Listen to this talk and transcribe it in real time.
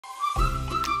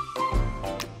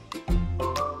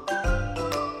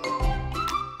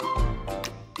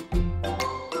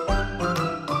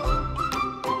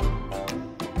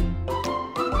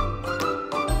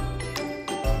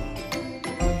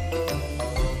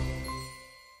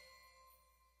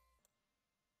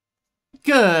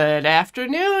Good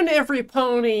afternoon, every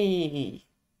pony,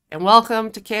 and welcome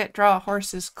to Can't Draw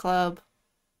Horses Club.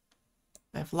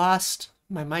 I've lost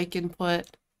my mic input.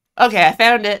 Okay, I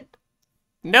found it.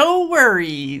 No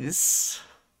worries.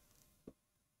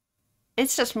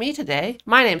 It's just me today.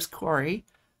 My name's Corey.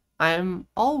 I'm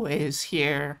always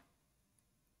here.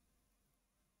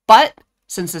 But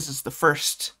since this is the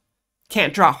first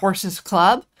Can't Draw Horses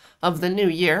Club of the new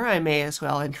year, I may as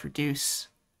well introduce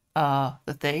the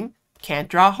thing. Can't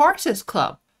Draw Horses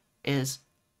Club is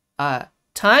a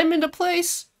time and a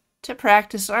place to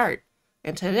practice art.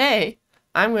 And today,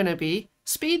 I'm going to be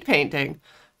speed painting,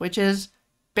 which is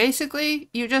basically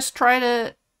you just try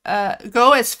to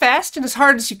go as fast and as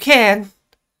hard as you can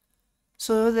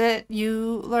so that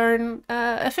you learn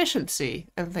efficiency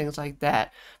and things like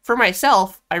that. For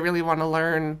myself, I really want to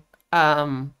learn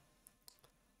kind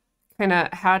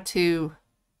of how to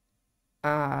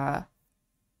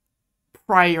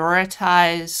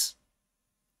prioritize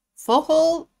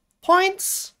focal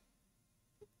points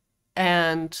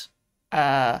and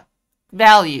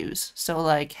values. So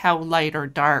like how light or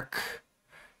dark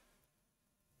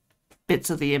bits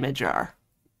of the image are.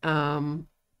 I've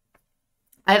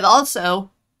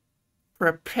also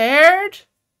prepared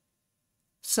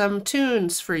some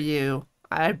tunes for you.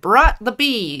 I brought the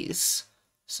bees.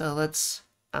 So let's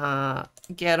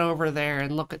get over there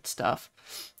and look at stuff.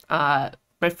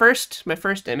 My first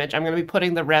image, I'm going to be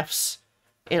putting the refs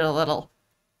in a little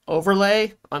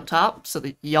overlay on top so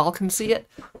that y'all can see it,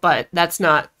 but that's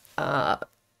not, I'm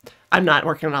not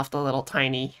working off the little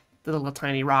tiny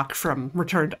rock from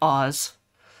Return to Oz.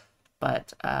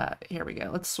 But here we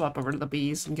go. Let's swap over to the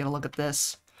bees and get a look at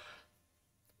this.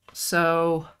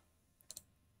 So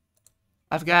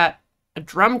I've got a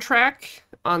drum track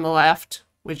on the left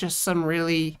with just some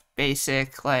really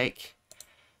basic like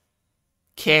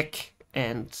kick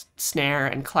and snare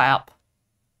and clap.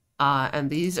 And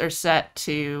these are set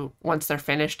to, once they're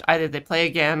finished, either they play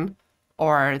again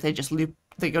or they just loop,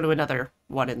 they go to another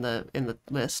one in the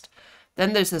list.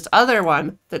 Then there's this other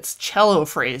one that's cello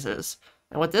phrases.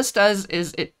 And what this does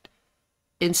is it,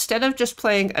 instead of just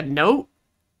playing a note,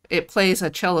 it plays a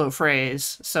cello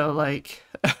phrase. So like,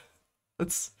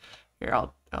 let's, here,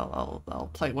 I'll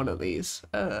play one of these.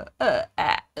 How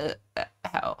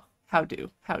do.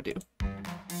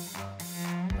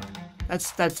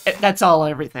 That's all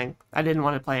everything. I didn't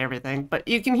want to play everything, but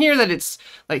you can hear that it's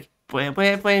like bwah,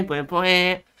 bwah, bwah, bwah,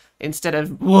 bwah, instead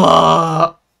of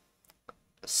whoa.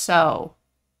 So,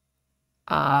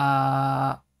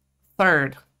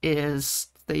 third is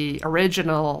the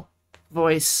original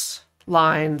voice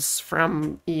lines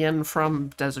from Ian from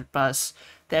Desert Bus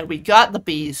that we got the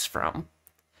bees from.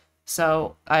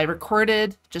 So I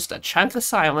recorded just a chunk of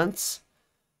silence,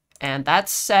 and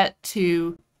that's set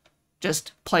to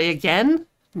just play again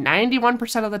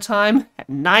 91% of the time. At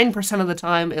 9% of the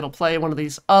time, it'll play one of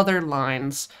these other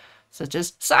lines, such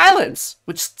as silence,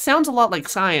 which sounds a lot like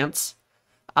science.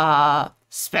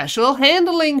 Special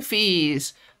handling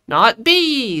fees, not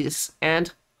bees,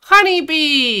 and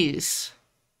honeybees.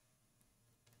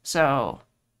 So,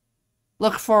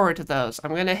 look forward to those.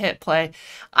 I'm going to hit play.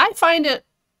 I find it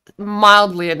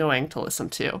mildly annoying to listen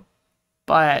to,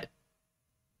 but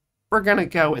we're going to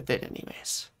go with it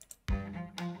anyways.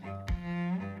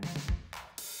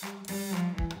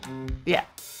 Yeah.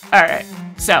 All right.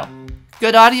 So,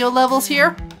 good audio levels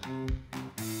here?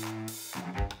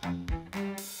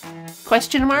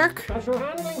 Question mark? Special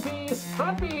handling fees,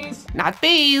 not bees. Not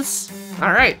bees.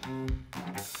 All right.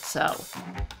 So,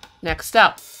 next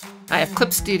up, I have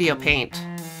Clip Studio Paint.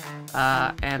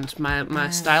 And my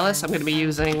stylus, I'm going to be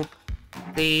using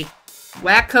the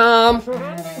Wacom Special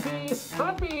handling fees,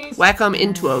 not bees. Wacom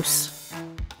Intuos.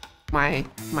 My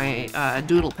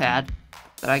doodle pad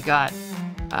that I got.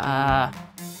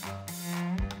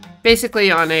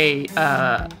 Basically on a,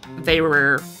 they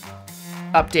were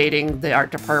updating the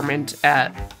art department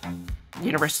at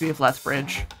University of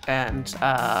Lethbridge, and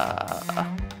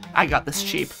I got this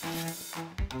cheap.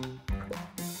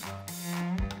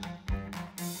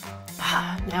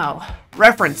 Now,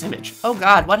 reference image. Oh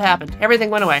god, what happened? Everything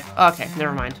went away. Okay,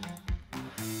 never mind.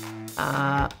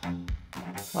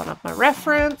 Pulling up my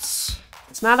reference.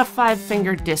 It's not a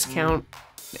 5-finger discount.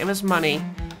 It was money.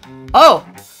 Oh!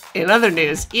 In other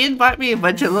news, Ian bought me a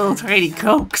bunch of little tiny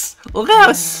Cokes. Look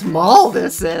how small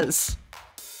this is.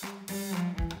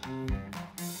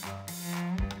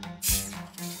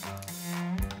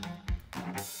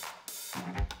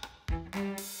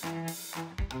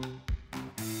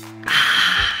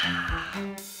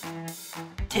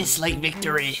 Tastes like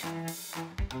victory.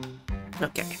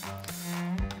 Okay.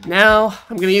 Now,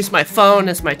 I'm gonna use my phone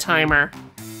as my timer.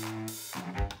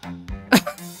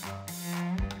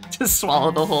 Just swallow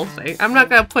the whole thing. I'm not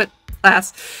gonna put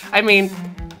I mean,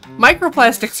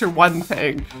 microplastics are one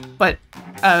thing, but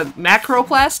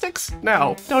macroplastics?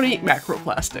 No, don't eat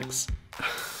macroplastics.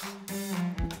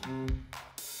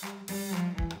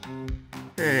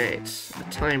 Alright, the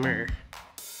timer.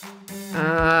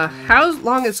 How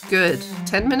long is good?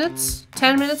 10 minutes?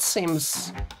 10 minutes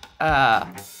seems,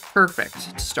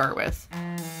 perfect to start with.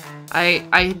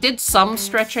 I did some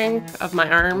stretching of my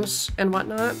arms and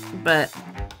whatnot, but,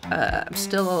 I'm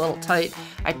still a little tight.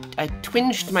 I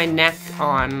twinged my neck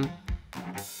on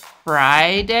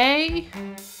Friday?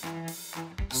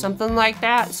 Something like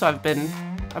that, so I've been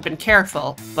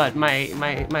careful, but my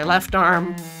left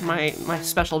arm, my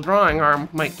special drawing arm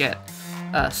might get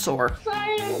sore.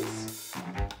 Science!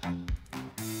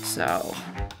 So,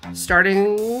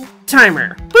 starting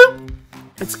timer. Boop!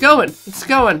 It's going. It's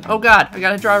going. Oh god, I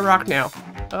gotta draw a rock now.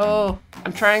 Oh,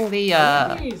 I'm trying the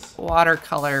Honeybees!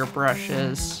 watercolor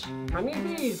brushes.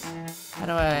 Honeybees! How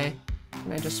do I?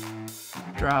 Can I just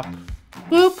drop?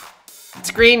 Boop!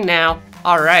 It's green now.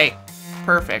 All right,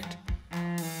 perfect.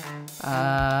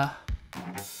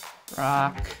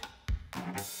 Rock,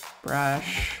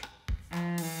 brush.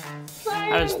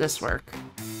 How does this work?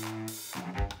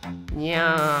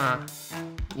 Yeah.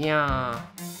 Yeah.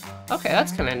 Okay,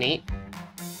 that's kind of neat.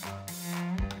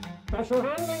 Special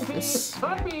handling piece! This-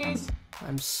 Hot bees!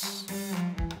 I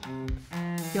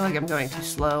feel like I'm going too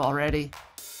slow already.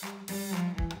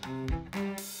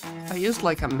 If I used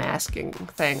like a masking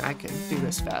thing, I could do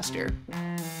this faster.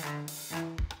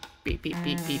 Beep, beep,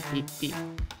 beep, beep, beep, beep.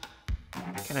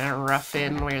 Kind of rough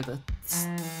in where the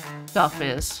stuff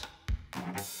is.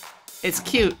 It's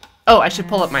cute. Oh, I should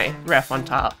pull up my ref on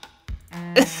top.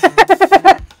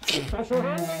 Special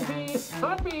handling piece!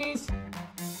 Hot bees!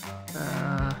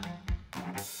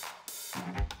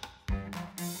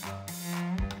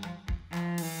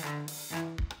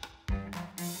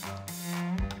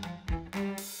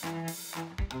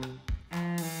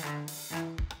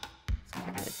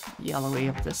 Yellowy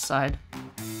up this side.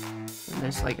 And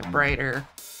there's like a brighter.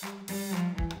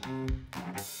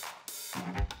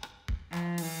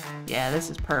 Yeah, this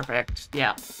is perfect.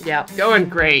 Yeah, yeah, going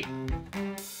great.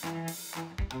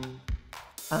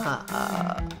 I'm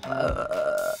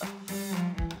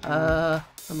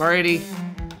already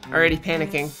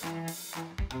panicking.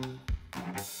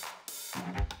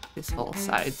 This whole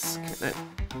side's kind of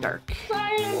dark.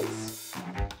 Science!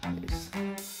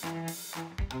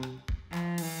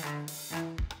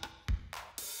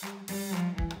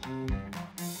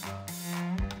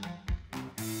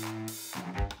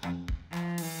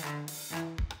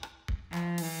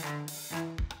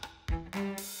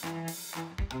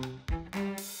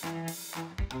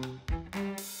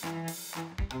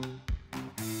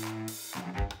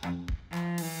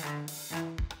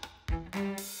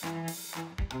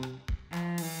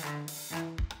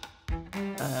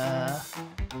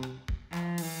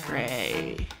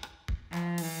 Gray.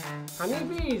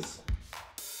 Honeybees!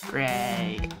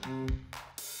 Gray.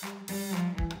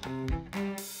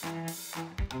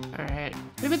 Alright.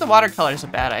 Maybe the watercolor's a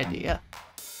bad idea.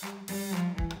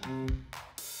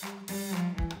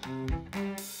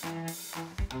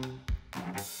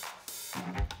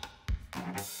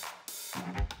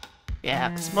 Yeah,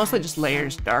 because mostly just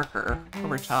layers darker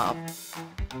over top.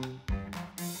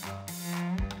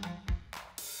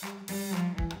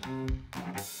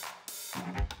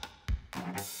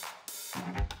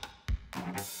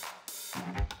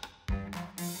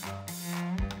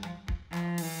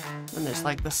 And there's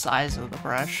like the size of the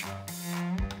brush.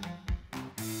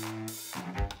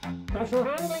 Special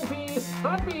handling piece!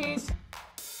 Hot bees!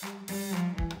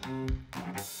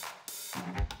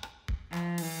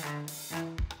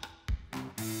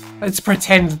 Let's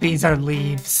pretend these are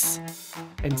leaves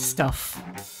and stuff.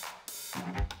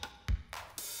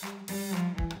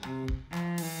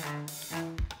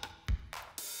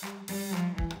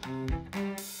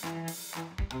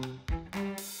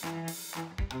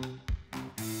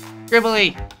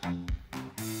 Gribbly!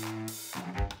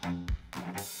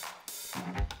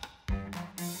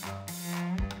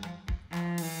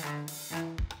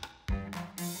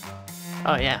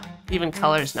 Oh yeah, even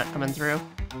color's not coming through.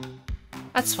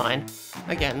 That's fine.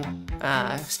 Again,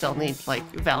 I still need like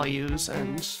values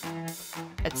and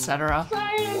etc.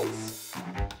 Science!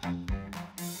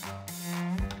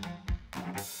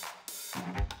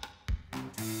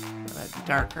 A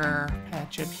darker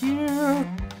patch up here.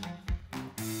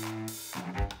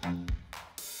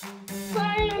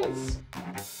 Science!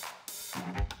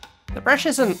 The brush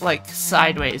isn't like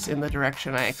sideways in the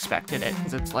direction I expected it,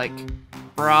 because it's like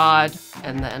broad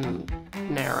and then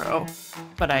narrow.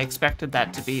 But I expected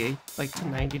that to be like to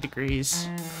 90 degrees.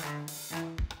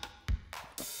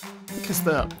 because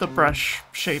the brush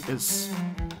shape is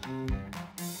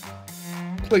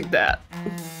like that.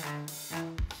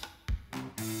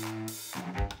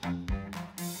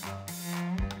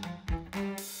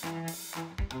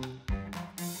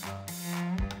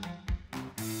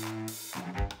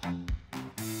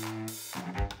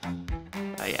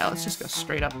 Oh yeah, let's just go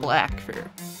straight up black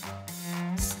for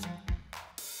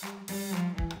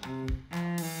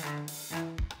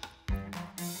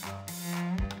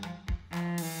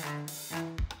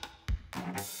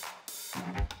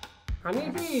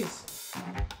Honeybees.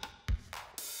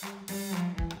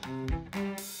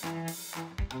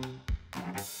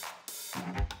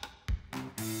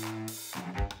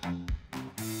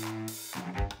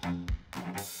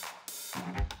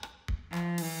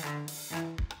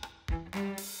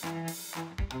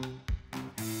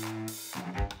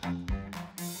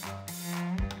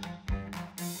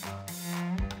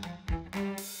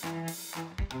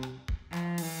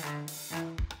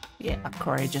 yeah,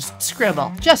 Corey, just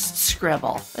scribble. Just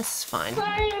scribble. This is fine.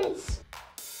 Science.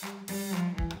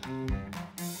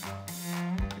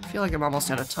 I feel like I'm almost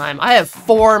out of time. I have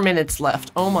 4 minutes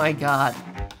left. Oh my god.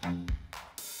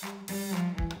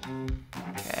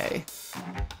 Okay.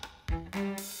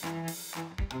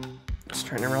 Just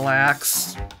trying to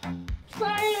relax.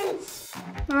 Science.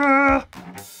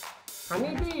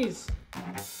 Honeybees.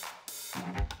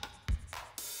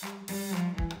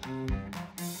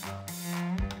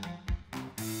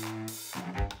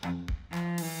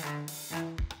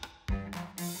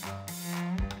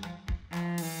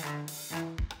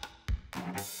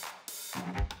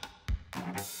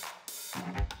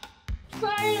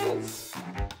 Science.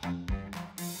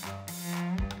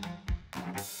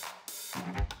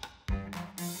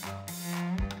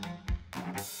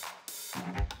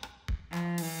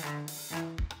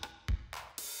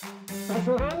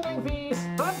 Special handling fees.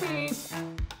 Hot bees.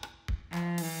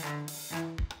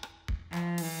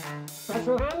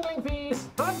 Special handling fees.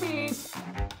 Hot bees.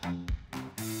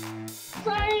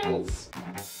 Science.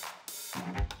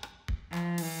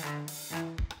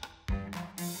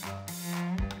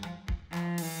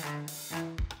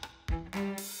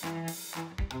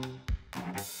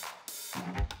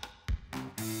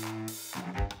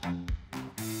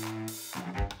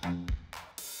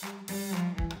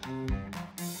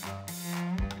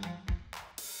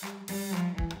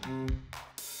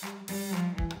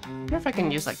 I wonder if I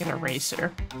can use like an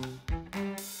eraser.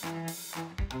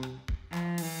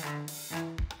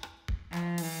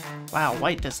 Wow,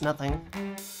 white does nothing.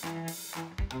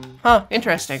 Huh,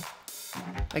 interesting.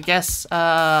 I guess,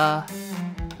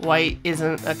 white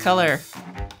isn't a color.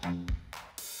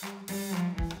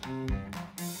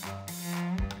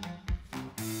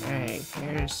 Alright,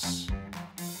 here's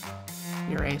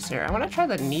the eraser. I want to try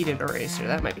the kneaded eraser.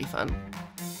 That might be fun.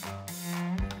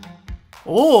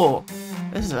 Oh!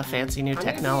 This is a fancy new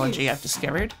technology I've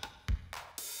discovered.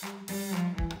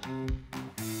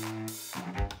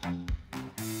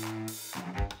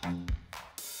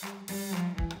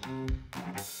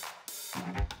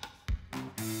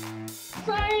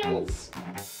 Science.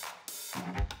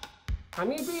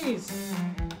 Honeybees.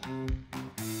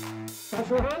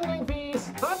 Special handling fees.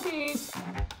 Hot bees.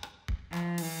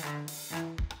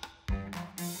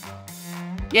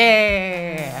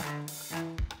 Yeah!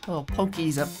 Little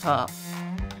pokies up top.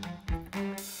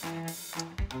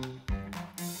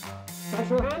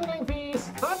 Special handling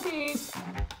fees. Hot bees.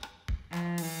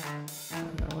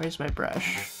 Where's my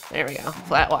brush? There we go.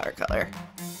 Flat watercolor.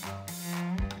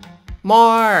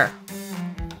 More!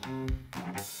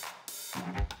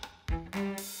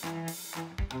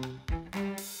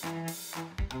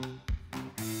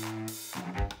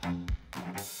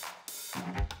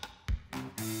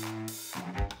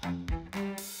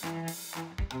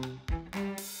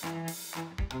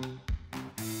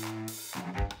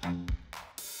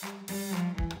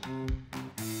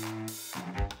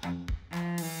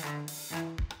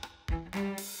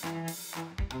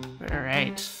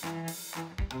 Alright.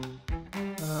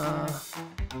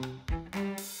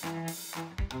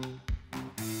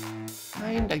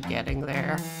 Kinda getting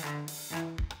there.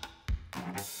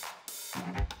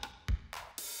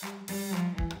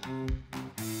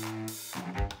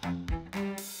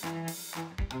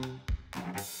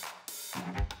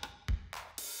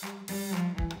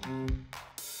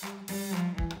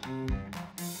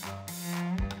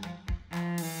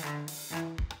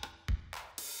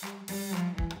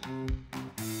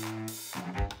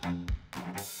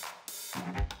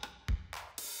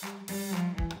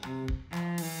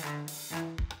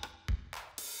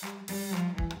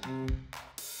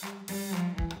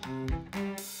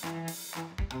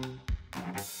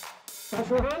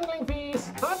 Special handling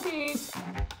fees. Hot bees.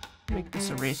 Let Make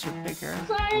this eraser bigger.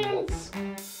 Science!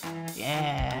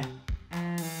 Yeah.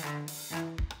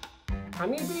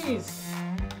 Honeybees!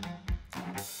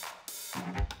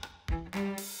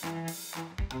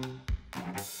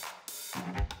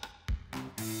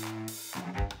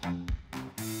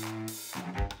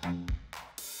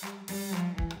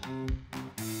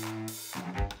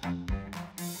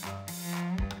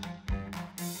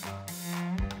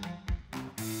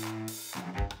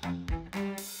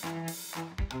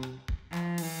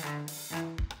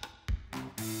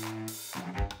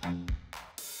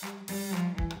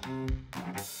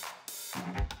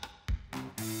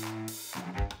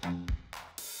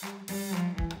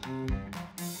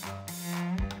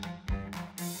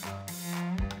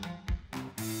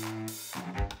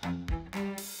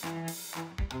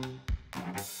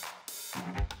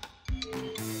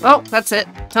 Oh, that's it.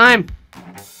 Time.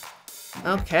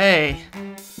 Okay.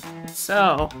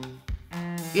 So,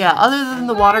 yeah, other than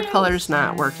the watercolors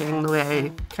not working the way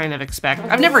I kind of expect.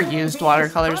 I've never used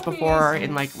watercolors before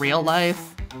in, like, real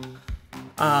life.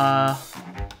 I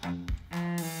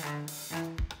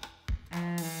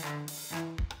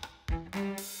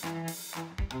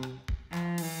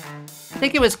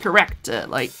think it was correct to,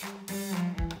 like,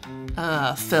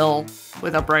 fill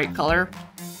with a bright color.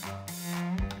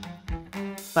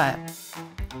 But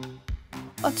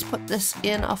let's put this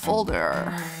in a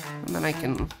folder, and then I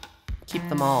can keep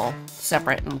them all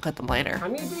separate and look at them later.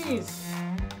 Honeybees!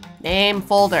 Name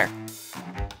folder.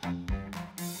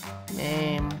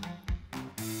 Name.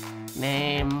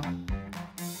 Name.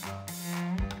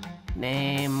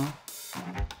 Name.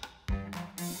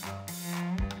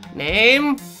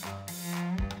 Name?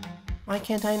 Why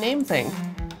can't I name thing?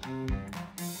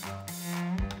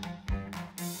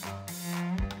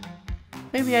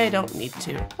 Maybe I don't need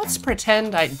to. Let's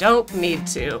pretend I don't need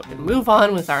to and move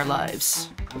on with our lives.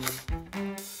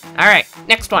 Alright,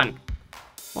 next one.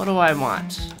 What do I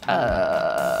want?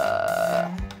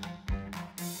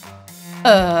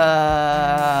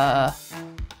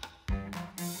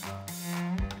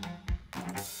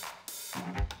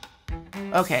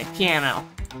 Okay, piano.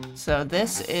 So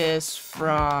this is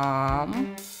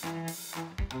from...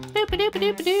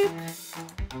 Doop-a-doop-a-doop-a-doop.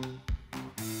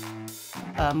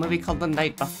 A movie called The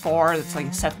Night Before. That's like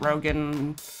a Seth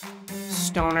Rogen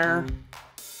stoner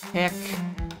pick.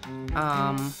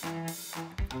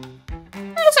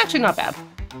 It's actually not bad.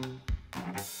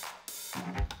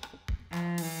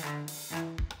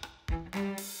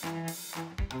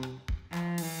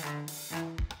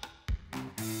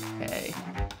 Okay.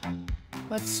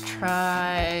 Let's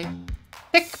try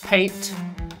thick paint.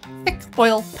 Thick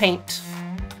oil paint.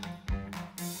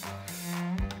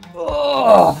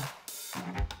 Oh.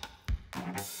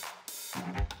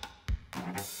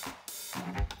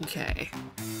 Okay.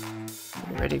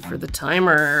 Ready for the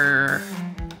timer.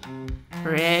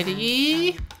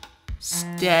 Ready,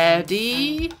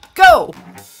 steady, go!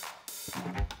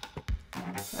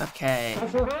 Okay.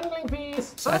 Special handling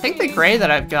piece! So I think the gray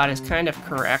that I've got is kind of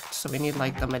correct, so we need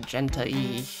like the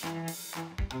magenta-y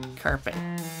carpet.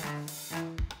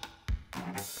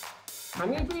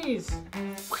 Honeybees!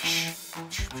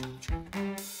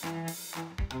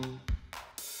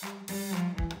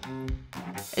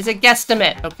 It's a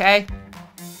guesstimate, okay?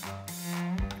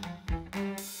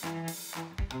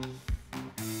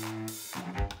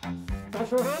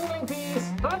 Special handling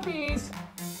piece! Hot bees!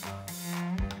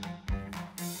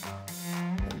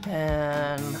 And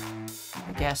then,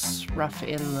 I guess, rough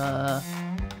in the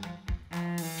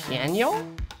piano?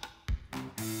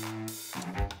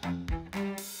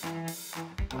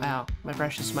 Wow, my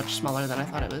brush is much smaller than I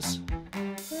thought it was.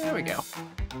 There we go.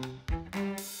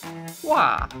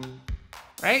 Wah!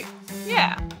 Right?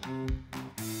 Yeah.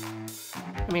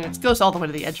 I mean, it goes all the way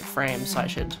to the edge of frame, so I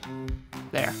should...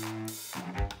 There.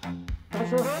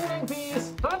 Special handling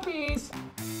piece! Hot bees!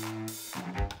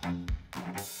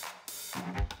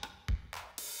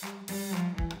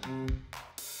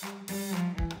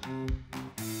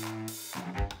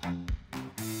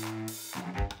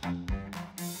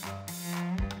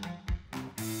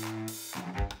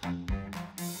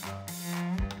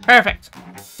 Perfect.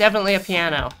 Definitely a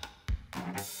piano.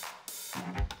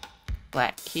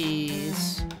 Black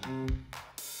keys.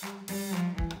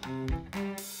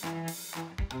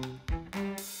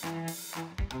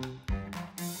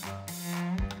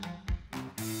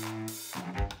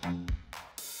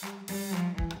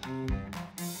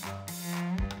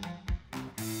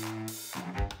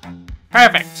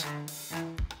 Perfect.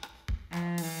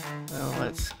 Well,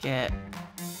 let's get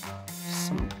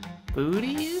some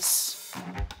booties.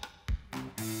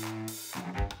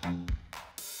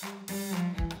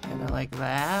 Kind of like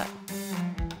that.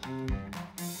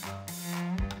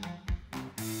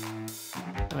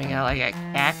 got like a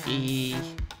khaki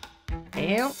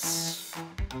pants.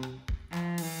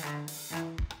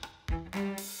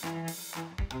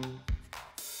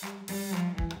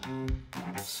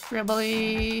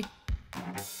 Scribbly.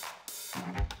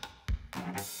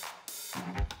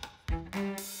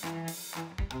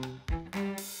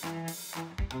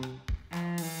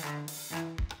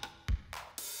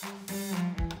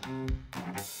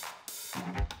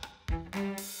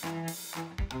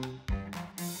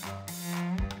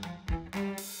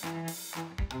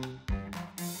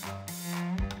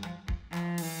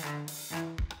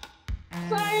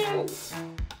 Science!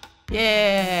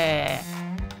 Yeah!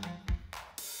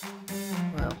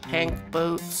 Well, pink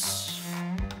boots.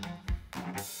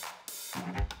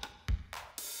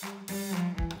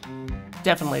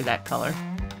 Definitely that color.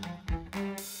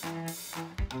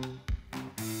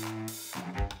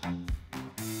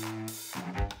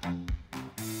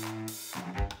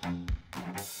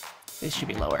 This should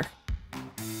be lower.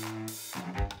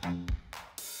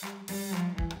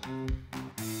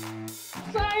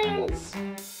 Science!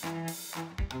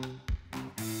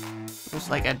 There's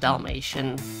like a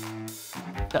Dalmatian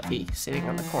Duffy sitting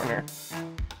on the corner.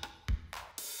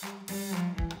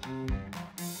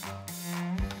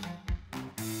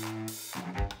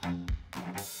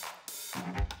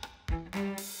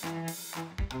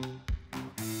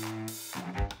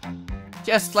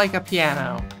 Just like a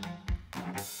piano.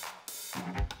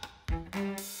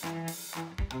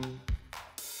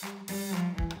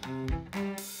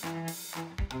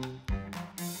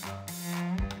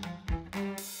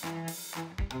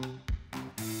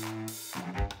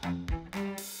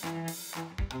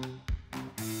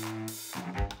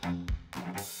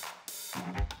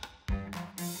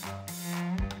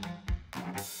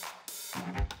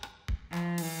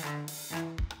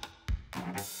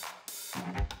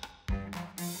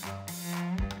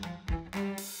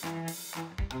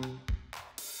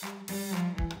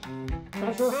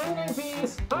 Special handling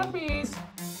piece! Hot piece!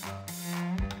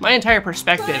 My entire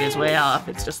perspective is way off.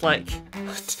 It's just like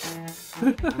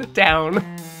down.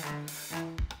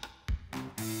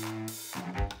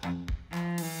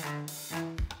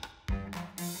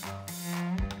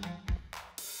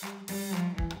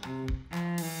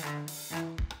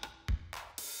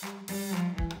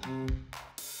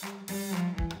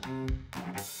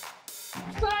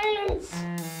 Science!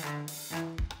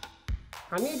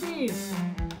 Honeybees!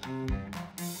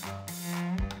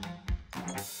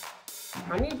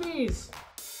 Honeybees!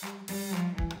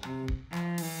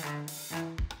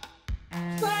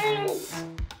 Science!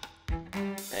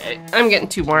 I'm getting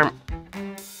too warm.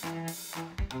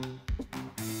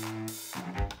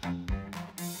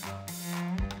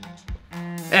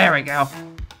 There we go.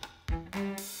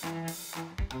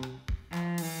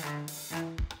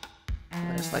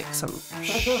 There's like some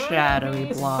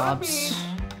shadowy blobs.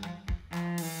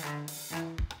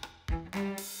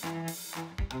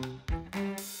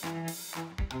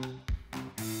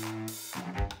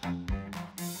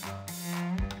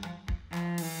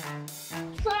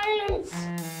 Science!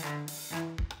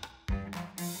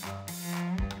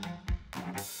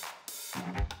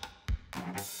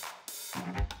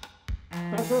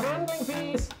 Special handling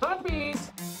piece! Hot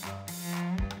piece!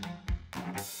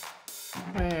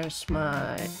 Where's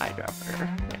my eyedropper?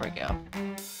 There we go.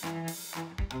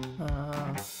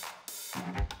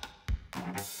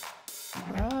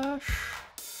 Brush.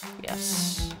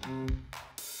 Yes.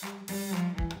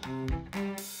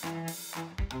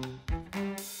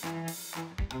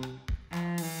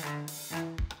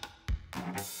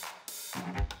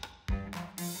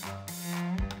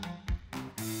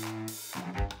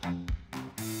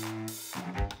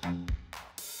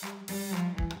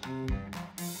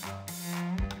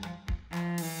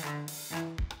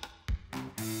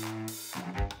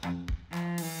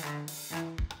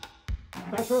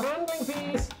 Special handling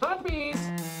piece! Hot piece!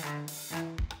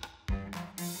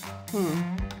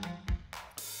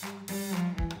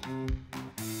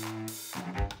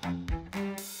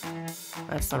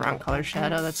 That's the wrong color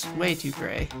shadow. That's way too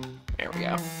gray. There we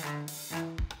go.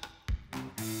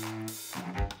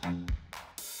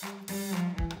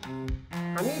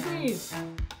 Honeybees!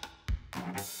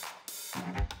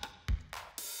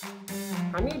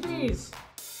 Honeybees!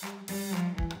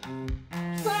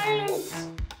 Science!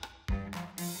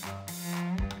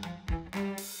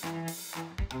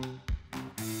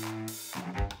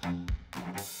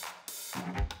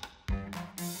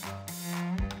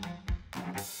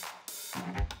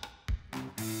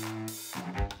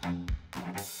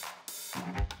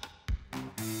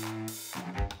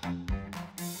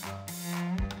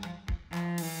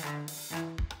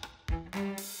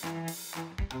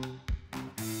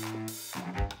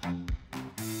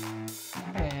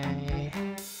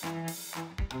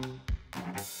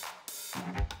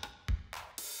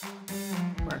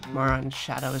 more on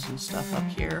shadows and stuff up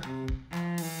here.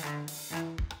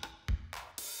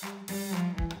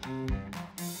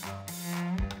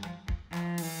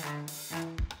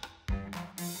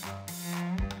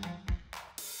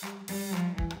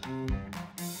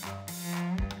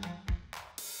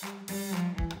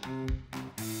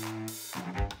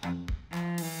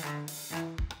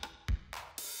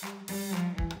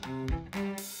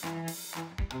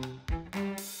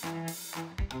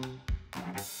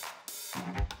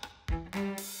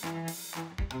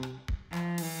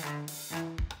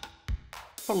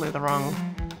 Totally the wrong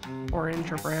orange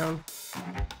or brown.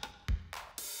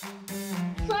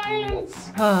 Silence!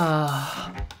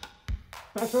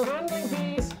 Special handling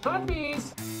piece. Hot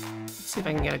piece. Let's see if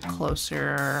I can get a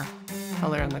closer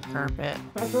color on the carpet.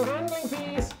 Special handling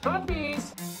piece. Hot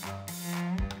piece.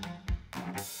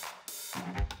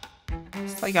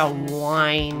 It's like a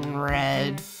wine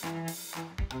red.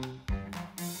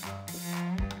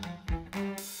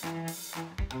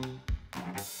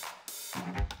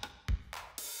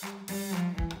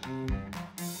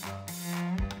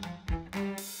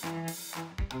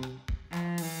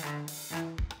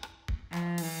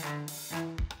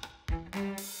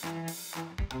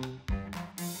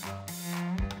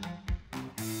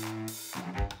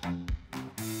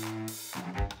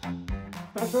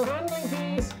 Special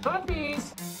handling piece. Hot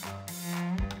piece.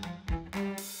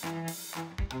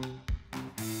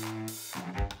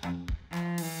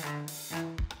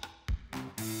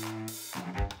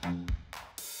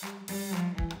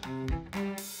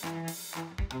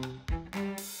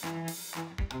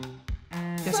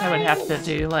 Guess I would have to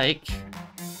do like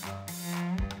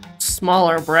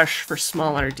smaller brush for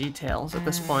smaller details at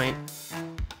this point.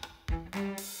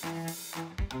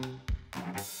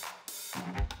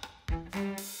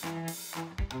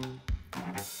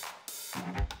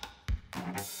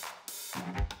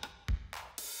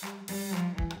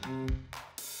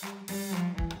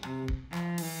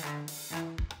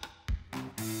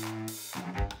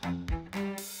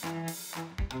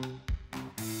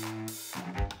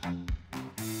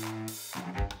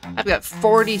 I've got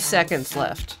 40 seconds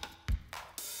left.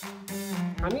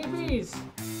 Honey bees.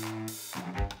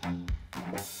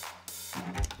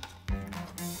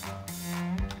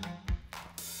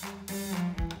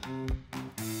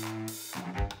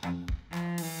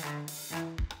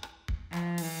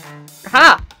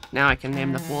 Aha! Now I can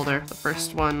name the folder. The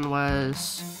first one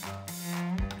was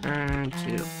Turn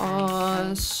to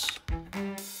Oz.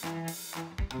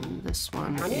 And this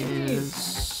one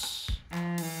is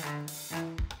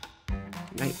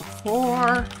Night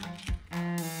Before.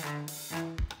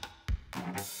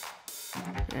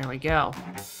 There we go.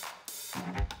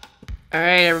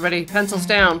 Alright, everybody, pencils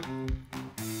down.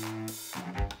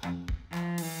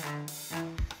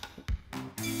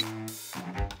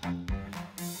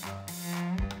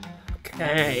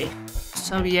 Okay,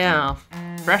 so yeah,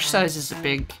 brush size is a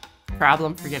big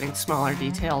problem for getting smaller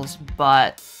details,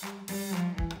 but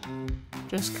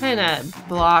just kind of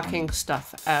blocking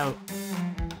stuff out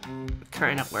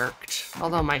kind of worked.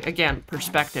 Although my, again,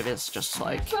 perspective is just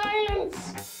like,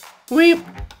 Silence! weep!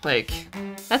 Like,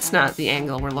 that's not the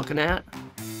angle we're looking at.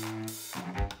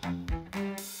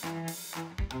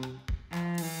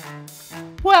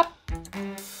 Well,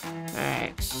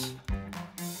 alright.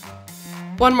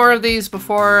 One more of these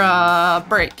before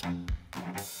break.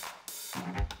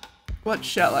 What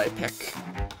shall I pick?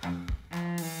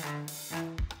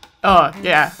 Oh,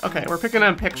 yeah, okay, we're picking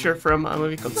a picture from a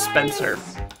movie called Spencer.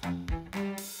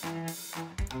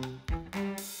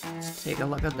 Let's take a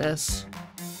look at this.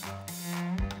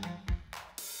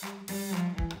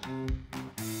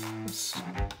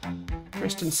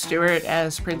 Kristen Stewart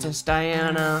as Princess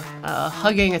Diana,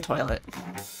 hugging a toilet.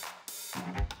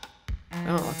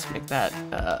 Oh, let's make that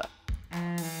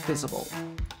visible.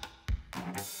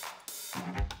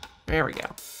 There we go.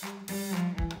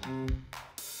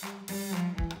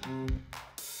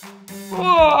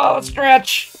 Whoa,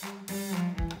 stretch!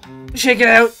 Shake it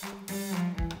out.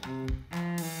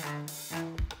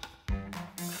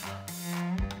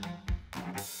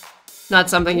 Not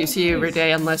something you see every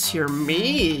day unless you're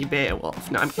me,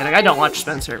 Beowulf. No, I'm kidding. I don't watch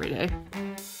Spencer every day.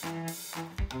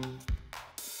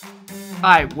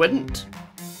 I wouldn't.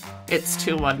 It's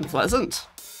too unpleasant.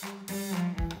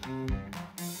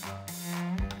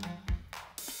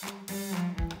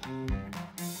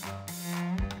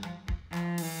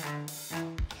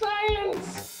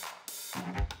 Silence!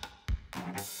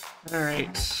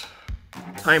 Alright.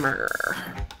 Timer.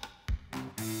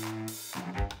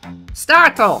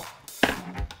 Startle!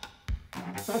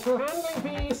 Special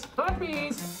handling piece. Hot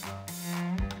piece.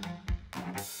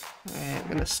 Alright, I'm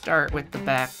gonna start with the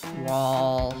back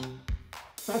wall.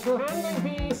 Special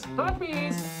handling piece. Hot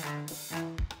bees.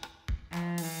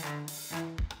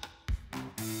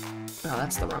 Oh,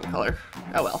 that's the wrong color.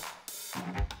 Oh well.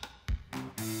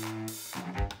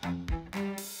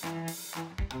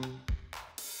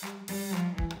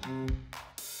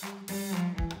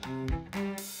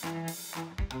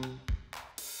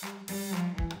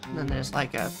 And then there's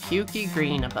like a pukey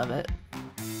green above it.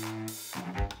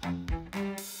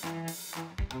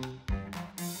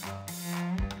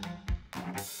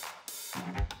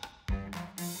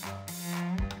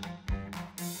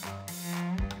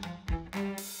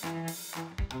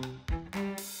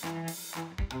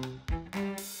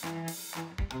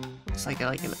 Looks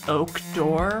like an oak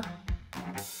door.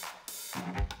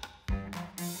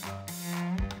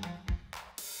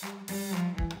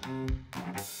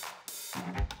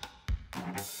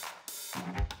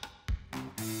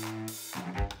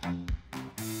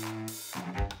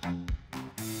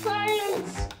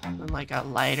 Silence. And like a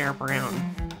lighter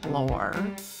brown floor.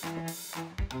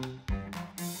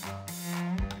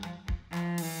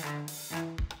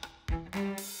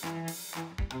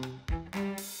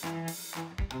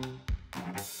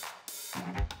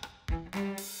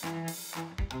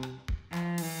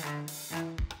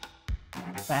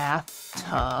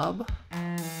 Bathtub.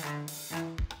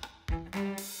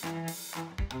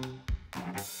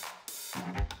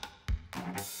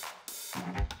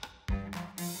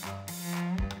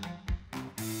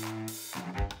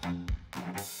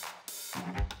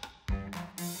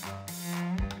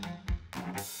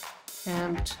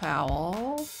 And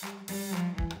towel.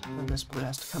 And this blue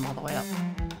has to come all the way up.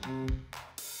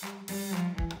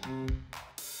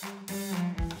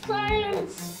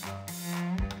 Silence.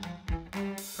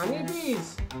 Honey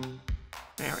bees.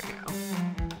 There we go.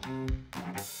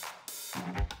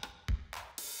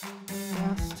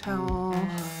 Bath towel.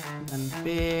 And then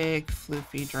big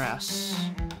floofy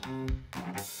dress.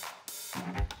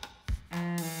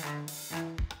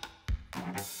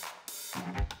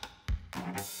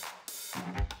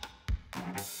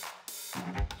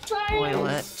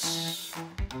 Toilet.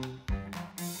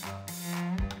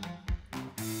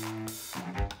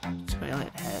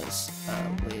 Toilet has a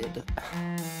lid.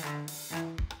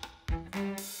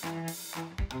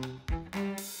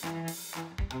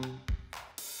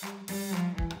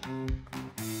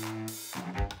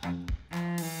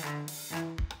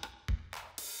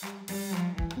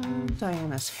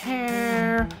 Diana's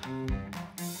hair.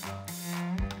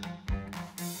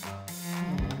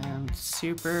 And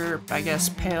super, I guess,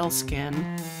 pale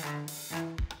skin.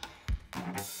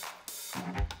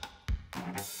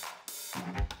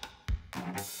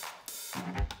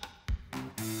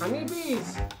 Honey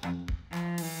bees.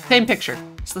 Same picture.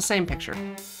 It's the same picture.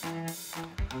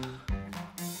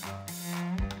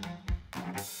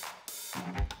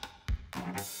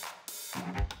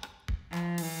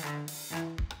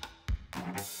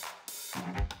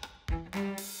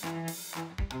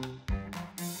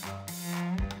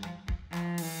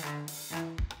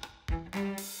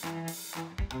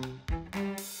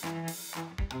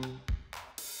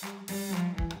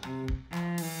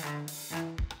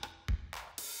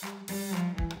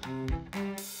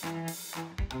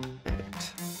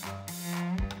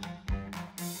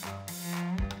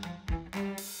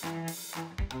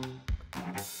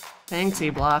 Thanks,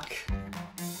 E-Block.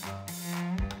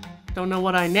 Don't know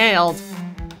what I nailed,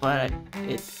 but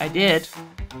I did.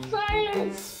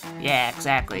 Silence. Yeah,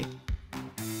 exactly.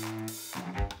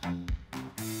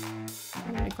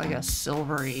 Make like a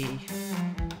silvery,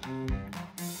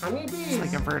 Honey bees.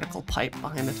 like a vertical pipe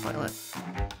behind the toilet.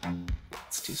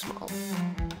 It's too small.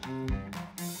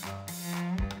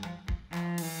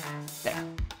 There.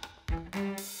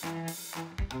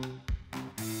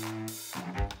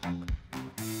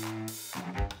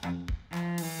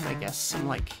 And I guess some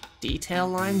like detail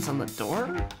lines on the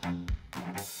door.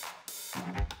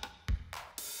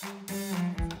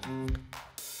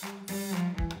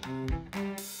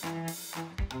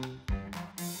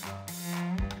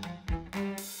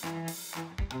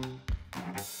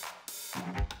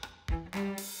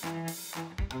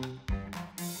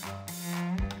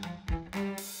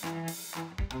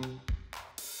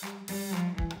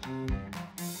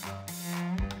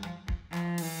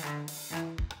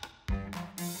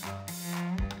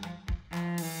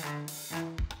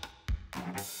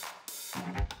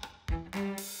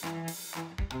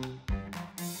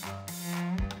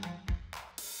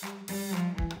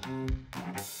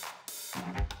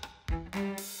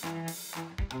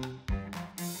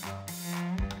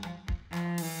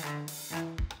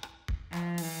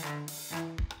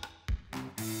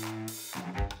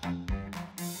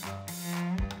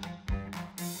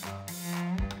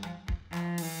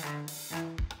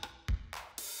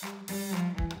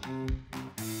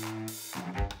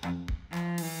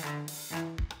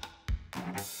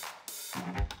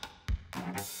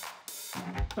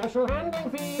 Special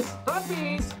handling fees, hot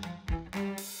bees.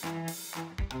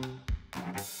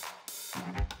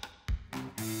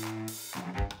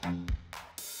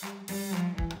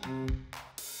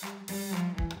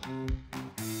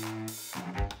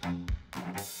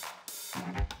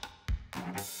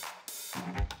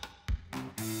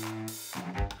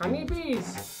 Honey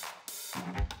bees.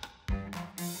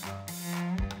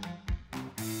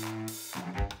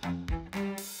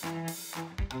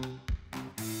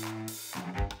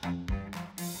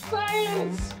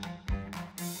 Silence!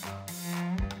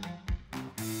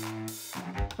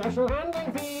 Special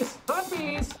handling fees, hot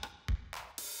bees.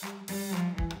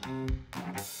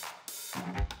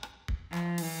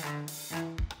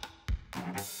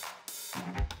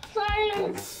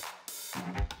 Silence!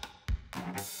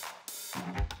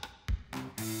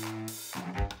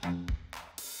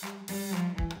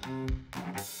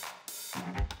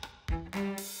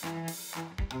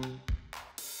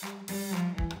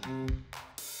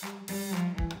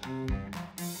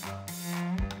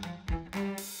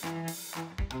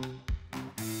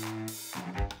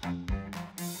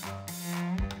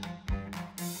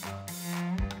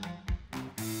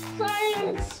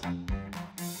 Silence!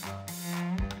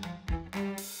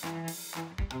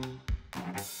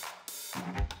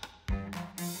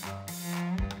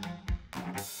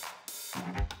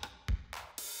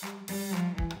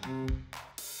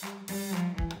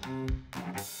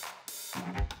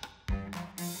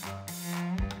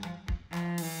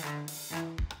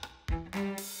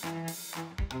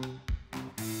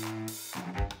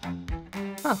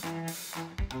 Huh.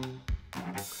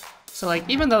 So, like,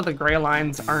 even though the gray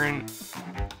lines aren't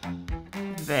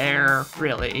there,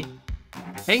 really,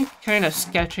 I think kind of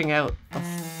sketching out the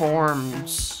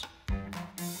forms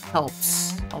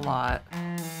helps a lot.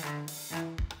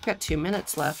 Got 2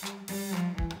 minutes left.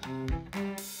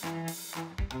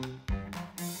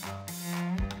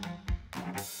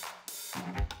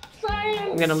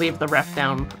 I'm gonna leave the ref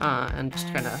down and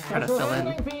just kind of try to fill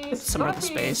in some of the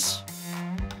space.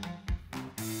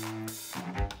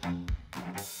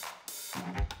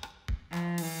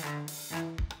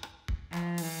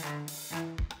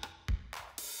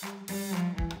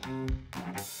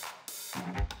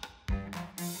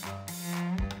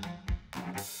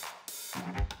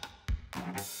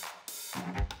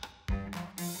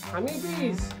 Honey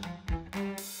bees.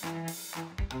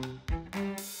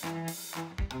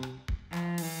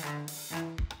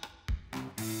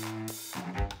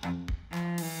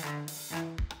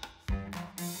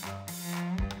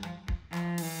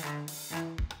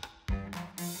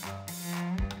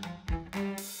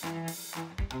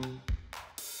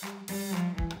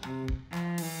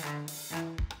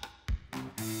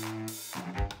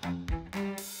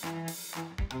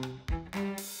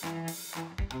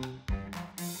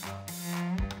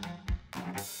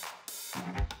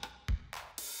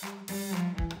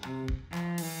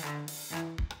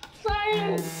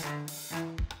 Silence!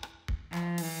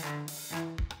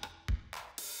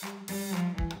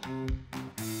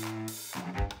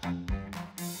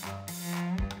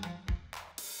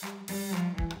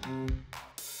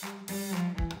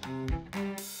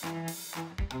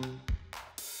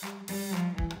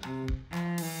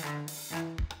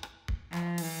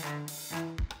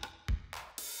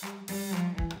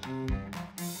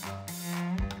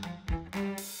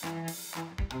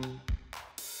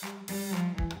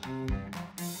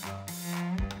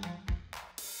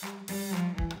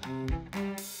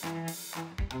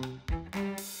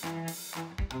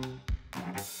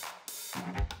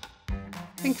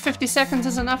 I think 50 seconds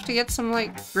is enough to get some,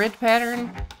 like, grid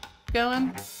pattern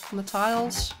going on the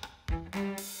tiles.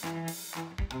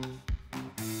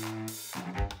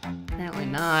 Apparently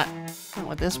not. Not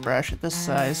with this brush at this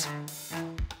size.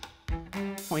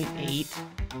 0.8.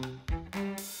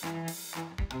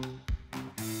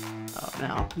 Oh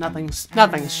no, nothing's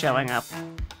showing up.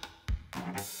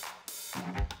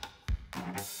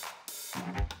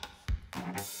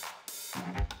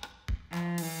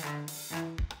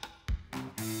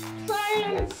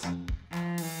 Silence!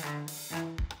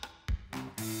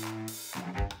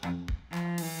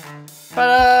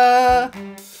 But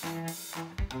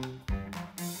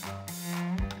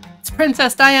it's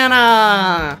Princess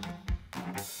Diana!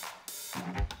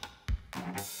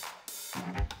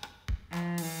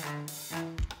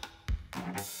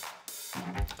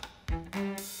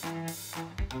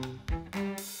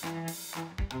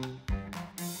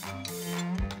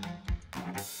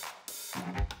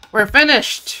 We're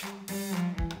finished!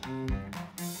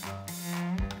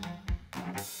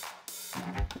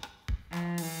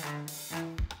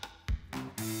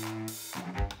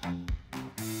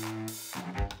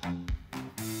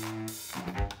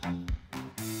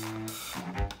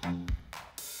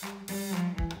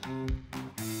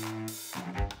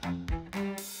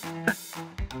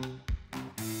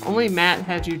 Only Matt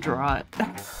had you draw it.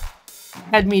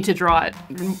 Had me to draw it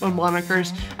when one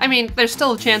occurs. I mean, there's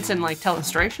still a chance in, like,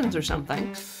 Telestrations or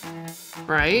something.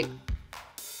 Right?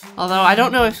 Although, I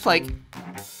don't know if, like,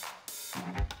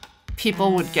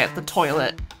 people would get the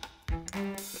toilet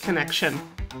connection.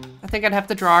 I think I'd have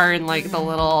to draw her in, like, the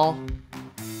little...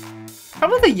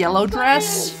 Probably the yellow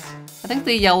dress. I think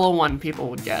the yellow one people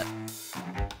would get.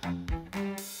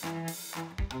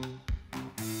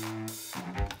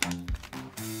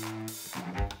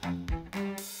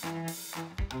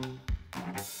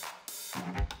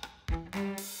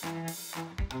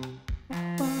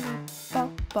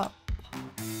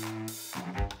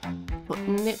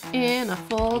 Putting it in a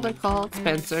folder called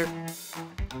Spencer.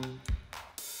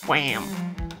 Wham.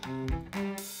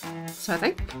 So I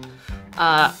think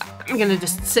I'm gonna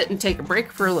just sit and take a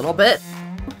break for a little bit.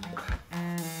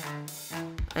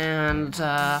 And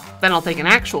then I'll take an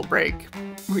actual break.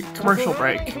 Commercial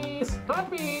break.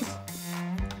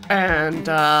 And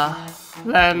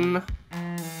then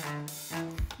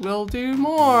we'll do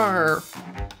more.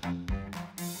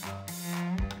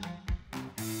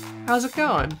 How's it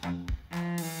going?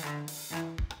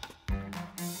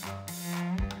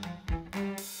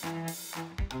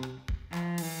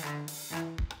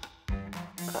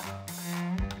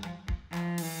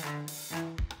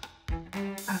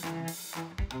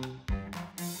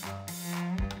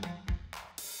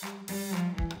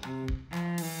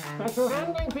 Special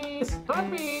handling piece.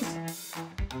 Hot piece.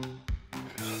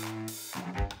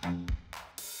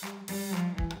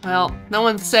 Well, no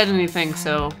one said anything,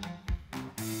 so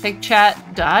I think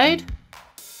chat died.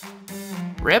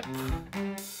 RIP.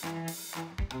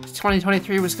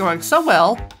 2023 was going so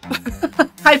well.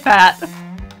 Hi, Pat.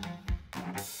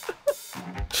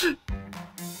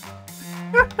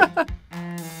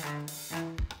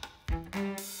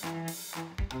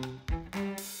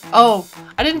 Oh,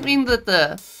 I didn't mean that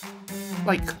the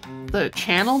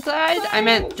channel died. I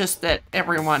meant just that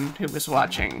everyone who was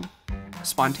watching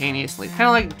spontaneously. Kind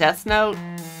of like Death Note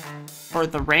or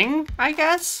The Ring, I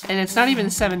guess? And it's not even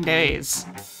 7 days.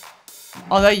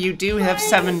 Although you do have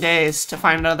 7 days to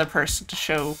find another person to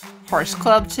show Horse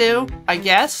Club to, I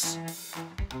guess.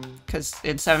 Because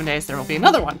in 7 days there will be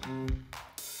another one.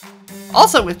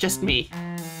 Also with just me.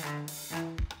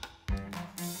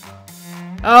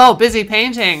 Oh, busy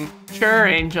painting. Sure,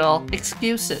 Angel.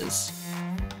 Excuses.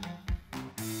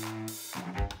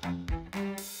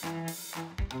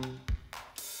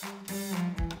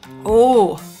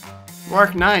 Oh,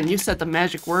 Mark 9, you said the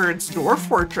magic words, Dwarf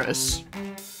Fortress.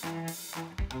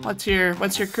 What's your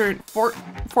current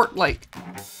fort like?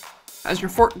 How's your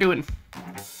fort doing?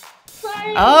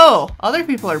 Oh, other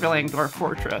people are building Dwarf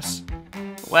Fortress.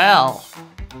 Well.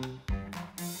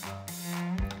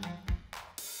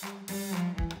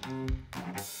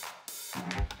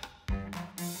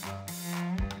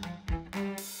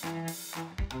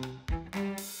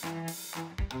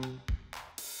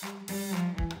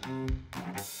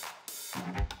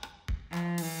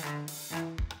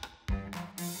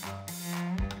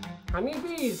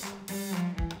 Honeybees.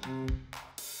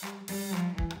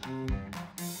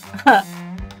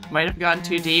 Might have gone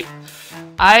too deep.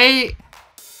 I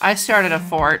started a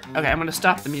fort. Okay, I'm gonna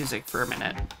stop the music for a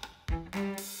minute.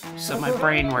 So my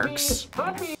brain works.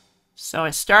 So I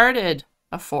started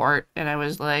a fort and I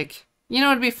was like, you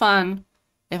know, it'd be fun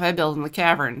if I build in the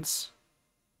caverns.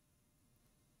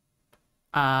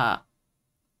 So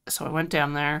I went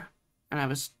down there and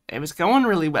it was going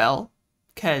really well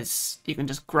because you can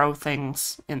just grow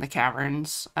things in the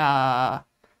caverns.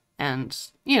 And,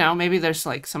 you know, maybe there's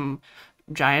like some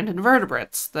giant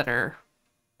invertebrates that are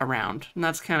around. And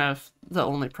that's kind of the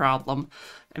only problem.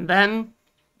 And then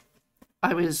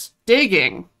I was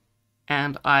digging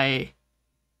and I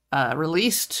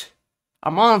released a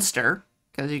monster,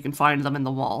 because you can find them in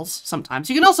the walls sometimes.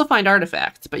 You can also find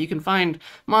artifacts, but you can find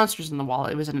monsters in the wall.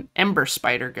 It was an ember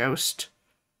spider ghost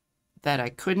that I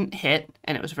couldn't hit,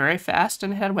 and it was very fast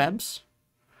and it had webs.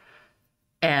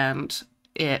 And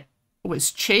it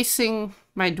was chasing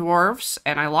my dwarves,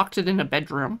 and I locked it in a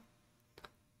bedroom.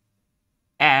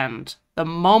 And the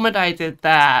moment I did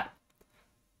that,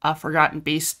 a forgotten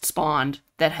beast spawned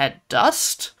that had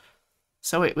dust.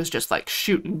 So it was just like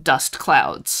shooting dust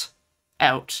clouds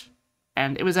out.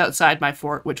 And it was outside my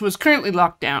fort, which was currently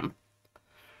locked down.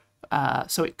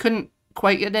 So it couldn't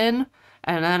quite get in.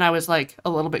 And then I was like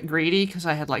a little bit greedy because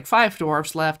I had like 5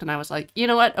 dwarves left. And I was like, you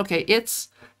know what? Okay, it's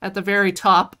at the very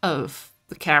top of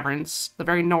the caverns, the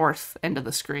very north end of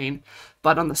the screen.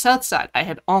 But on the south side, I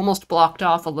had almost blocked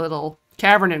off a little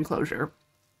cavern enclosure.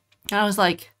 And I was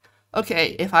like,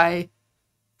 okay, if I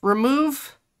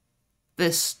remove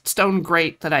this stone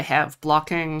grate that I have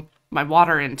blocking my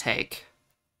water intake,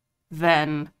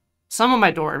 then some of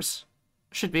my dwarves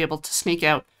should be able to sneak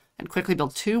out and quickly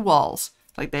build 2 walls.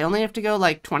 Like, they only have to go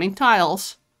like 20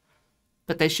 tiles,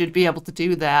 but they should be able to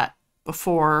do that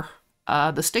before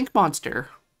the stink monster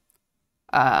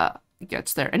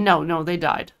gets there. And no, they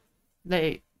died.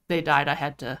 They died. I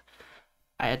had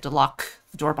to lock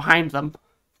the door behind them.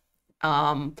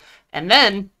 And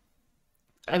then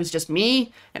it was just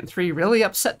me and 3 really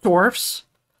upset dwarfs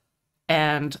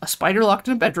and a spider locked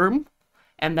in a bedroom,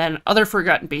 and then other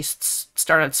forgotten beasts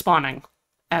started spawning,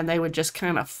 and they would just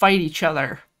kind of fight each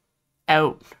other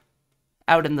out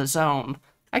in the zone.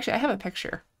 Actually, I have a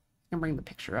picture. I can bring the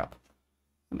picture up.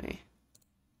 Let me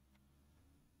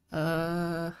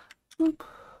whoop.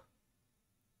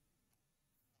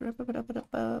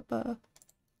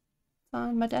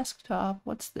 On my desktop.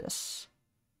 What's this?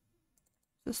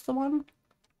 Is this the one?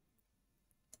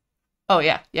 Oh,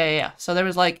 yeah. So there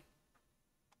was, like,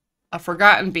 a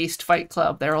Forgotten Beast fight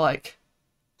club. They were, like,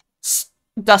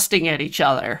 dusting at each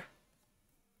other.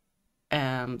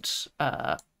 And,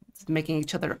 making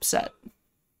each other upset.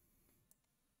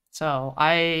 So,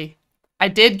 I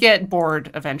did get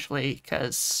bored eventually,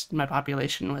 because my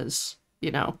population was,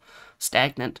 you know,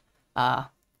 stagnant.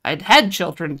 I'd had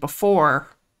children before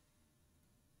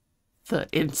the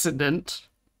incident,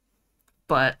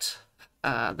 but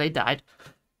they died.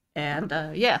 And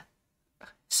yeah,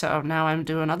 so now I'm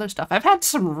doing other stuff. I've had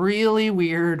some really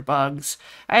weird bugs.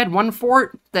 I had one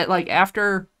fort that, like,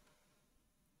 after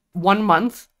 1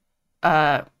 month,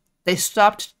 they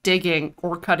stopped digging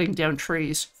or cutting down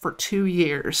trees for 2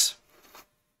 years.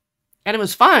 And it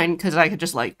was fine, because I could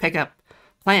just, like, pick up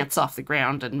plants off the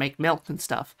ground and make milk and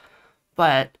stuff.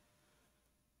 But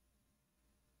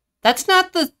that's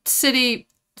not the city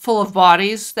full of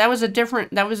bodies. That was a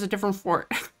different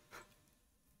fort.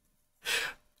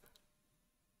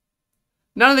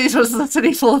 None of these was the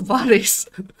city full of bodies.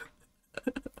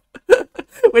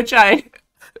 Which I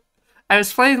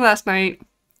was playing last night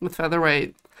with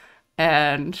Featherweight,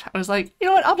 and I was like, you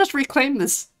know what, I'll just reclaim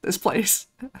this place.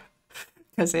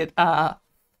 Because it so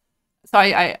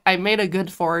I made a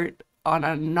good fort on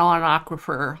a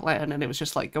non-aquifer land, and it was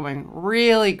just, like, going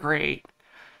really great.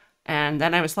 And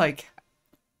then I was like,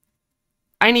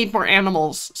 I need more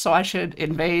animals, so I should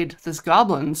invade these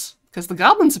goblins, because the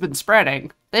goblins have been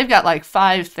spreading. They've got, like,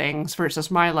 5 things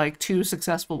versus my, like, 2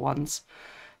 successful ones.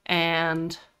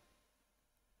 And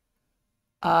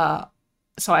so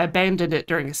I abandoned it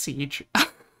during a siege.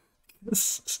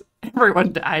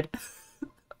 Everyone died.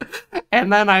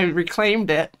 And then I reclaimed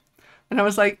it. And I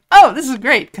was like, oh, this is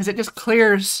great, because it just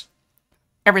clears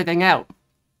everything out.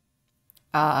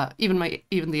 Even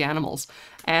the animals.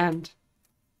 And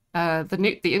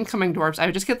the incoming dwarves, I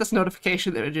would just get this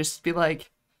notification that would just be like,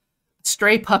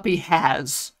 stray puppy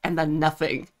has, and then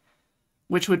nothing.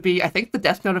 Which would be, I think, the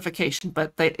death notification,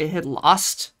 but it had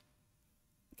lost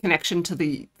connection to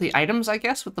the items, I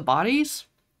guess, with the bodies.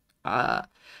 And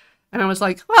I was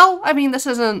like, well, I mean, this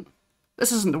isn't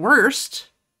the worst.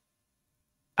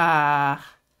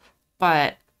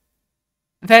 But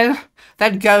then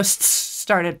ghosts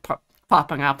started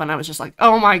popping up, and I was just like,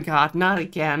 oh my god, not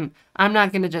again. I'm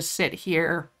not gonna just sit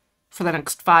here for the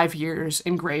next 5 years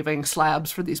engraving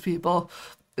slabs for these people.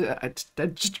 I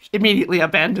just immediately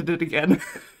abandoned it again.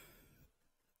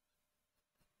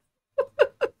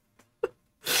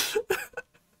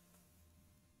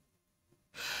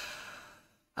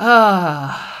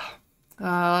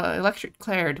 Electric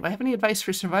Claire, do I have any advice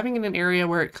for surviving in an area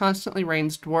where it constantly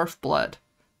rains dwarf blood?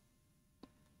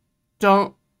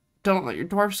 Don't let your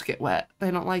dwarfs get wet.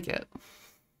 They don't like it.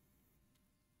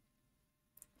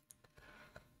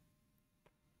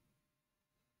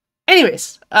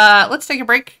 Anyways, let's take a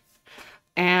break,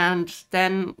 and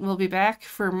then we'll be back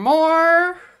for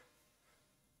more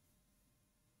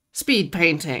speed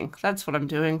painting. That's what I'm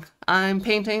doing. I'm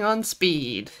painting on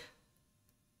speed.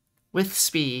 With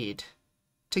speed.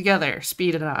 Together,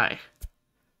 Speed and I.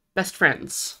 Best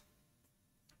friends.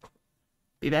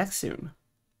 Be back soon.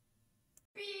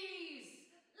 Bees!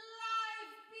 Live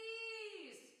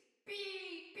bees!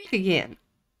 Bee! Again.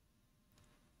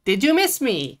 Did you miss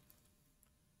me?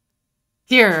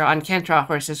 Here on Cantraw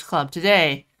Horses Club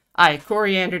today, I,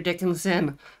 Coriander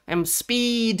Dickinson, am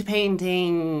speed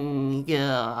painting.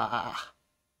 Meh?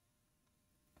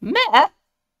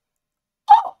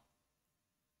 Oh!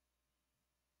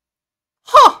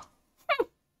 Huh!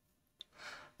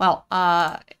 Well,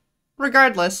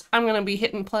 regardless, I'm gonna be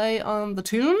hitting play on the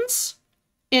tunes.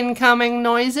 Incoming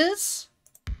noises.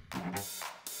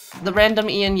 The random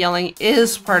Ian yelling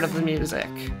is part of the music.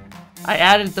 I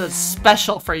added those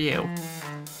special for you.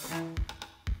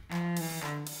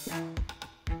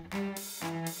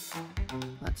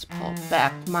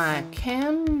 back my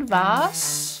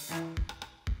canvas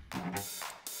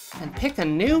and pick a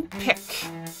new pic.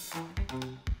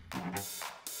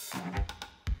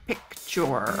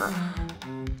 Picture.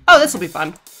 Oh, this will be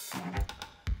fun.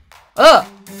 Ugh!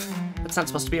 That's not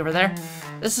supposed to be over there.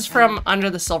 This is from Under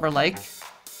the Silver Lake.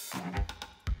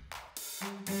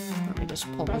 Let me just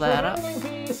pull that up. Special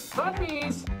handling piece. Hot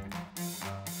piece.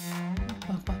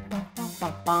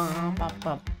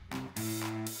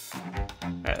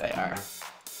 There they are.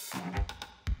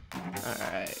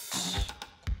 Alright.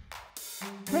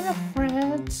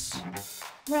 Reference.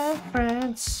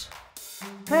 Reference.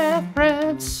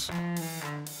 Reference.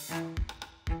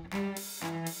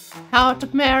 How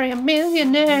to Marry a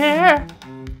Millionaire.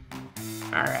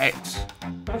 Alright.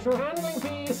 Special handling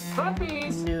piece. Hot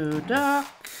piece. New doc.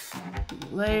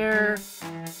 Layer.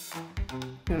 I'm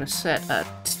gonna set a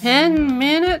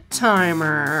 10-minute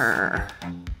timer.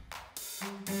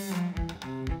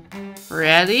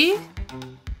 Ready?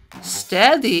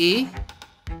 Steady.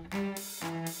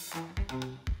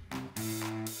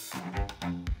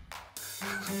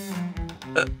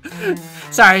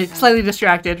 Sorry, slightly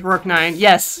distracted. Rourke 9.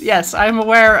 Yes, yes, I'm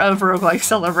aware of Roguelike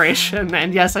Celebration,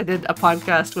 and yes, I did a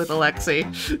podcast with Alexi.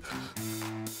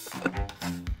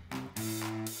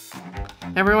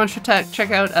 Everyone should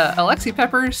check out Alexi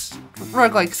Pepper's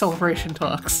Roguelike Celebration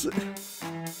talks.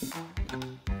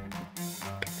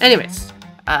 Anyways,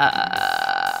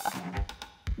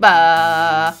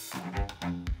 bah,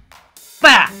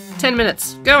 10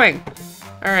 minutes, going.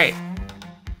 All right,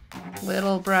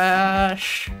 little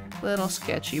brush, little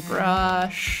sketchy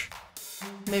brush,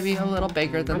 maybe a little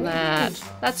bigger than that.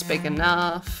 That's big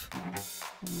enough.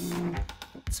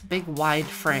 It's a big wide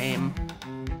frame.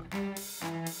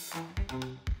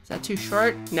 Is that too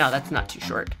short? No, that's not too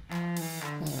short.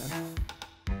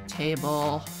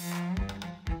 Table.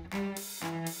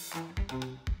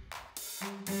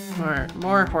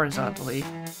 More horizontally.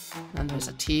 Then there's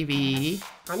a TV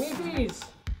Honeybees.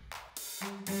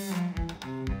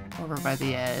 over by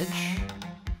the edge.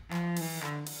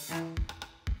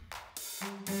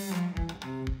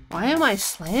 Why am I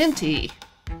slanty?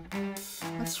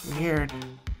 That's weird.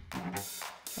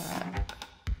 Got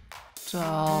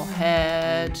doll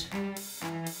head,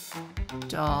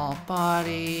 doll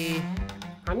body,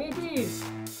 Honeybees.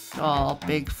 doll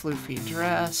big floofy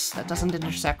dress. That doesn't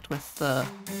intersect with the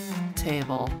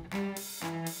table.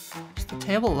 Is the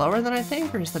table lower than I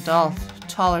think, or is the doll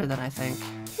taller than I think?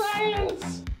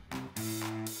 Science.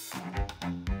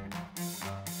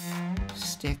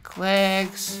 Stick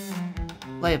legs.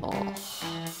 Label.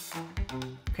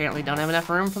 Apparently don't have enough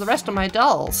room for the rest of my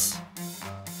dolls.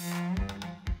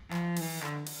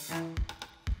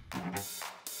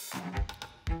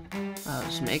 I'll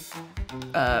just make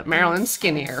Marilyn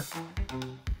skinnier.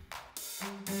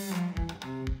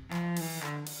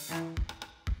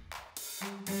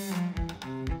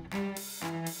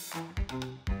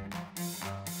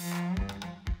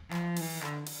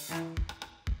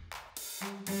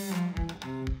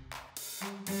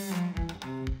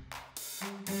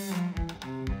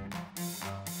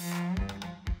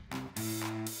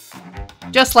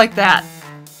 Just like that.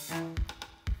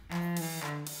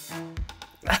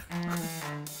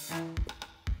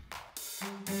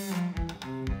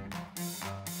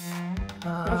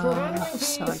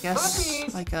 So I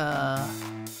guess like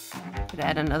could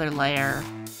add another layer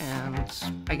and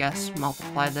I guess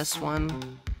multiply this one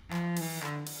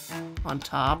on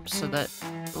top so that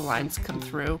the lines come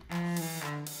through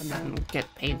and then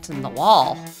get paint in the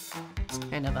wall. It's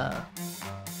kind of a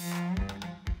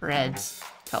red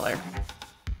color.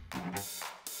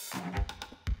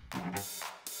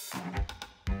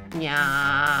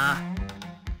 Yeah.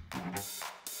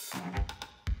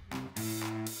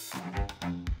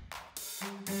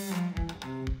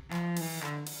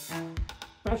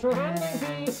 Special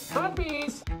handling piece. Hot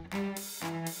piece.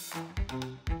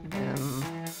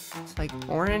 It's like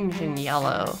orange and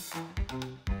yellow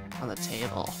on the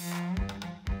table.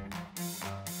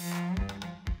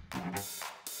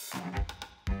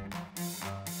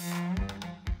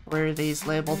 Were these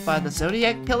labeled by the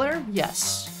Zodiac Killer?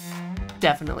 Yes.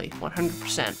 Definitely.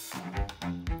 100%.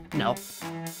 No.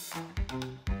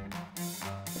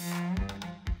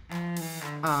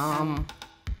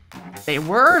 They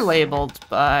were labeled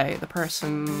by the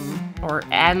person or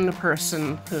an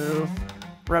person who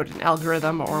wrote an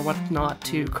algorithm or whatnot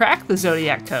to crack the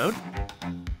Zodiac code.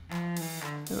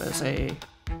 Who was a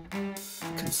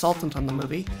consultant on the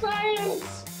movie.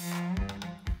 Science.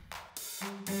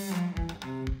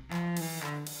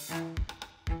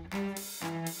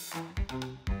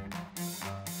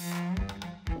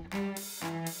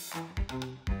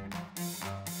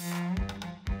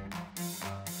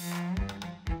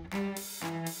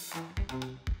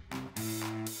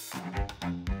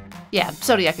 Yeah,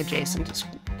 zodiac adjacent is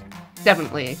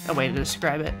definitely a way to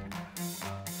describe it.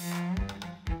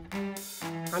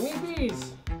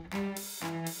 Honeybees.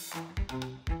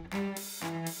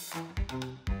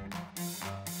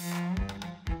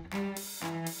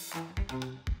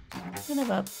 Kind of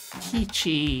a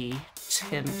peachy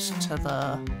tint to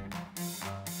the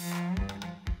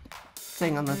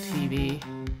thing on the TV.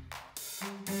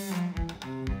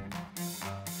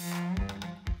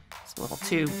 It's a little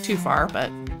too far, but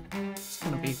it's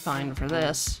gonna be fine for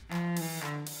this.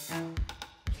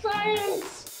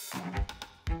 Science.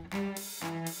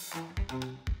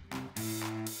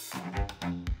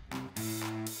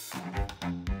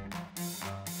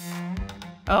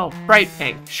 Oh, bright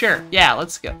pink. Sure. Yeah,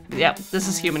 let's go. Yep, this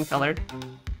is human colored.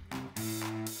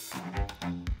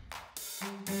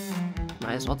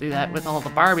 Might as well do that with all the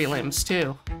Barbie limbs,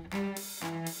 too.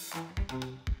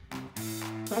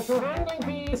 Special handling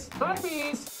piece. Hot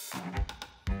bees.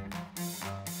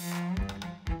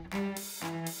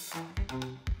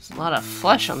 There's a lot of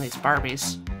flesh on these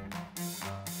Barbies.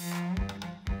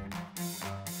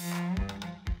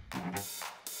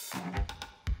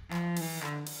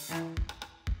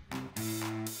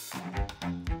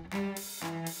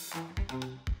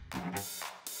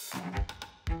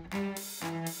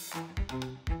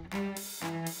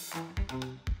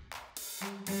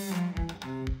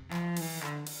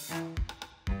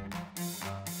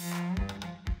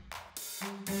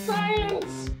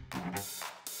 Science.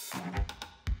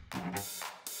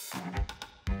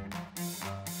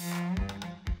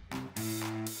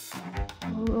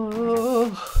 Oh.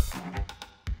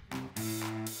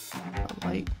 A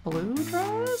light blue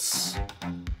dress?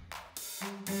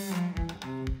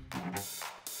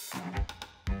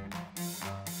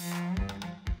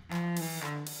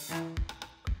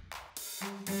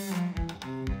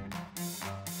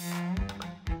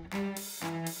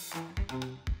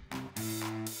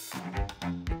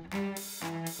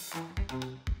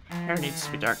 Hair needs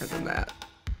to be darker than that.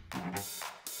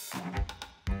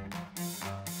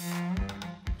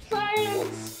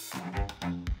 Science.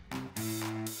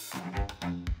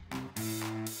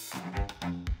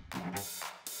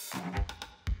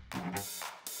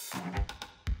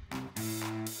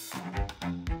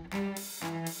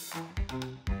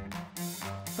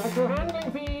 Special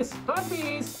handling piece. Hot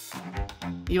bees.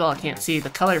 You all can't see the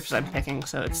colors I'm picking,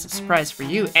 so it's a surprise for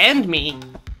you and me.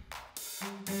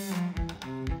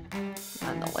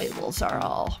 And the labels are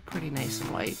all pretty nice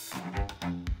and white.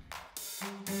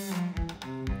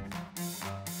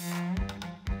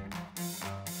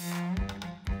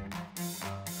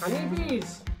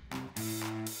 Honeybees.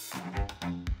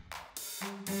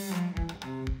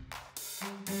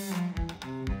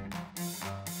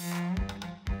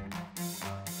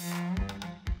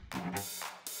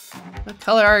 What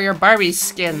color are your Barbie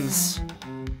skins?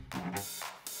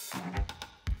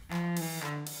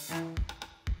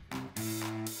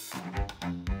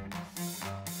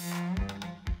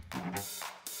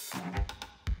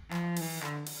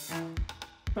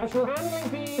 Special handling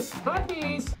piece. Hot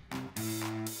bees.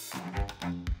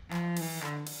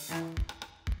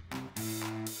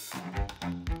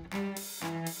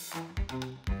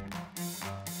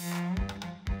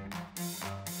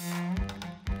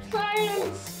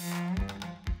 Science.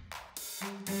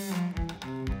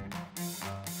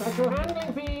 Special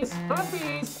handling piece. Hot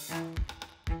bees.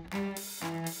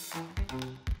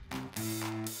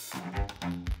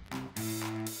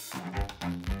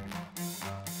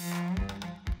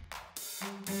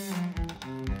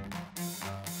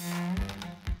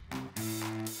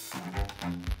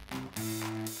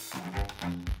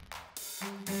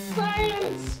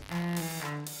 Science.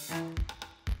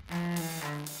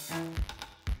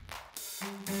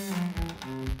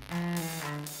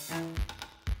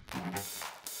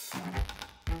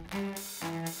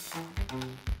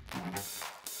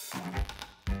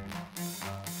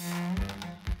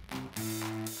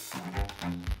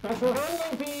 Special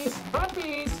handling piece. Hot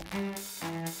bees.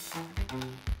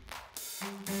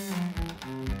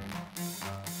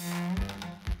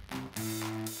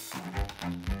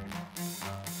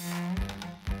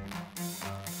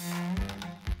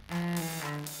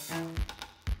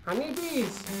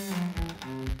 Honeybees.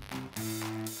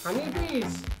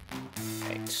 Honeybees.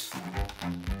 Right.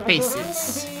 Special Faces.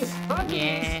 handling piece. Hot bees.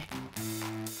 Yeah.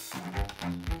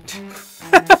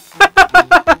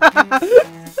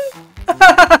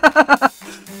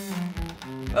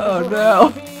 Oh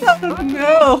no. Oh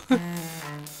no.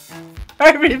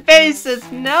 Barbie faces,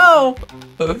 no.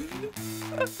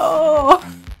 Oh.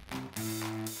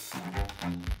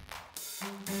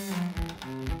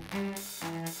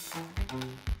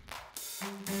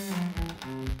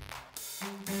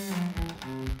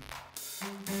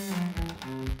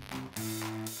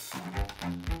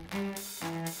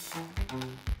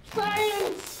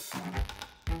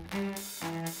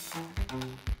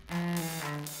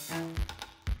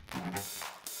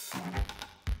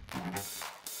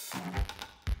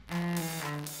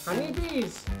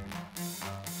 Honeybees.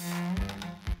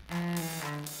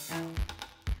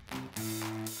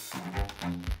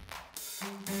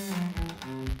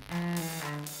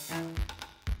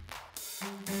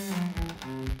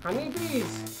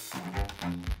 Honeybees.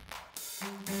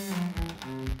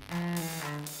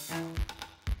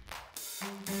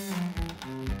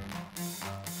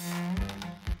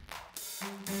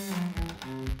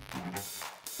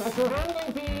 Special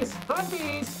handling bees.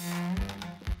 Honeybees.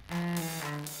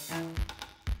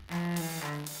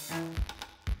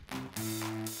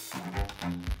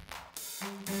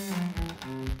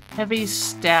 Heavy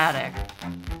static.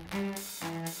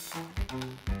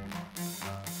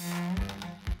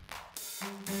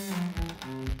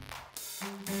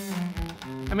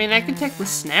 I mean, I can take the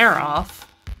snare off.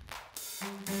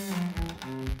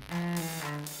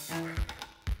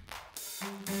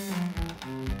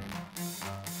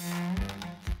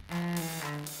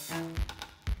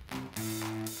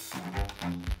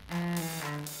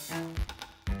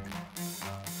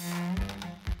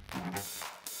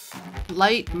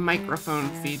 Light microphone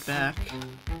feedback.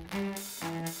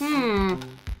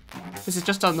 Is it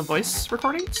just on the voice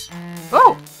recordings?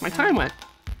 Oh, my time went.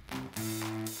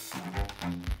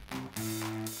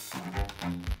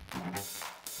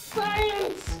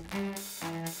 Science.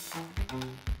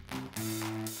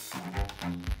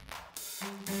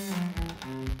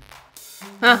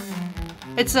 Huh.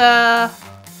 It's, I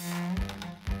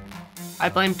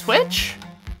blame Twitch?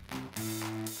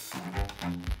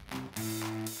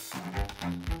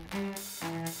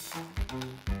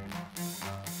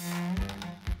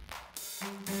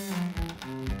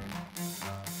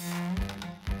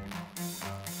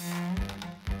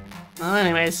 Well,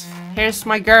 anyways, here's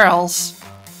my girls.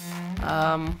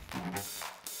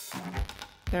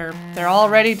 They're all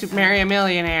ready to marry a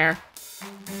millionaire.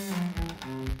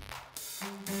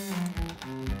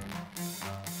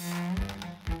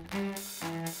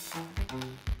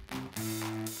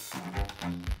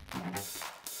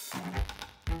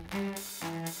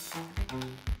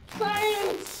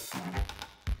 Science.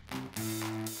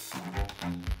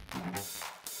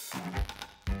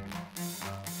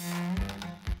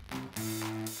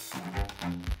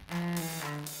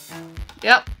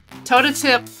 Yep, toe to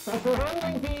tip. Special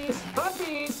handling bees.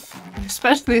 Honeybees.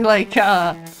 Especially like,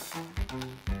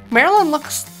 Marilyn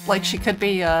looks like she could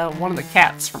be, one of the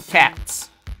cats from Cats.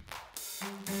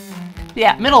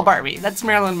 Yeah, middle Barbie. That's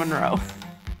Marilyn Monroe.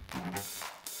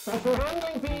 Special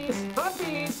handling bees.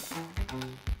 Honeybees.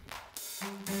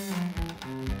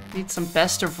 Need some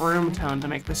best of room tone to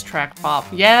make this track pop.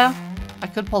 Yeah, I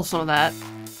could pull some of that.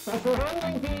 Special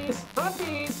handling bees.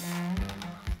 Honeybees.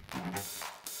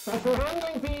 Special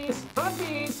handling bees.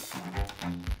 Honeybees.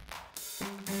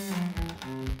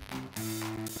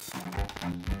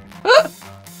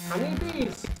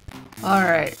 Honeybees.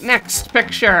 Alright, next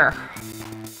picture.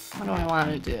 What do I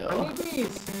want to do?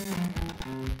 Honeybees.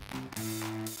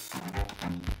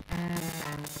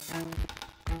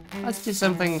 Let's do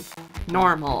something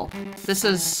normal. This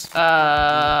is,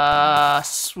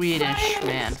 Swedish,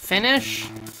 man. Finnish?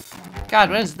 God,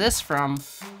 what is this from?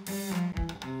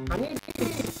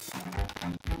 Honeybees.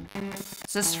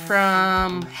 Is this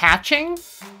from Hatching?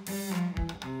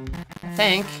 I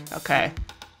think. Okay.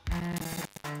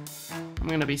 I'm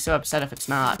gonna be so upset if it's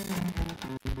not.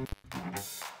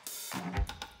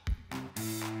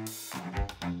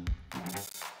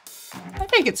 I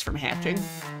think it's from Hatching.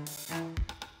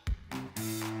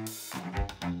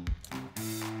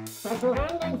 Special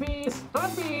handling bees.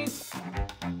 Honeybees.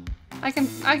 I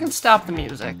can stop the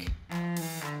music.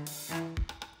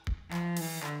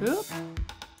 Oop.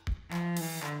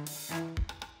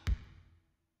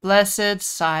 Blessed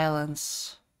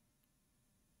silence.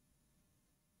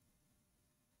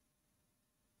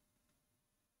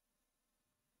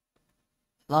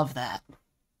 Love that.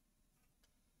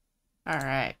 All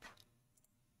right.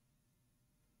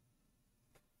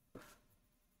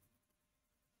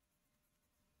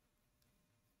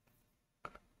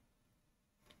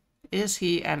 Is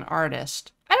he an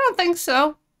artist? I don't think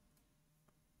so.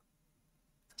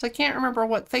 'Cause I can't remember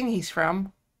what thing he's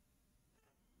from.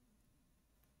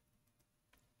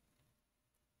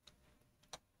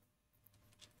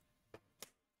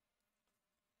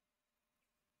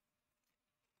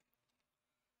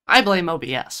 I blame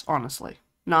OBS, honestly.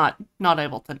 Not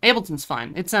Ableton. Ableton's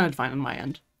fine. It sounded fine on my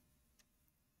end.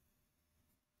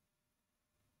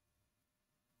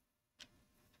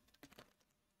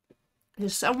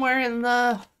 It's somewhere in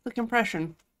the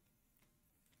compression.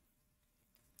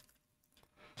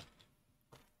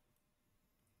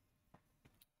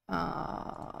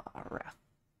 Ref.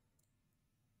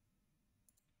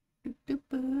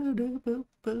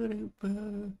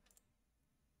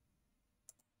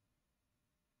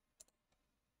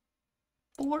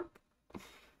 Borp.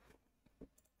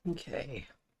 Okay.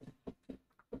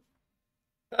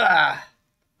 Ah.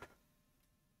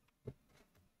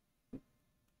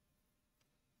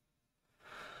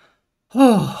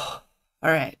 Oh. All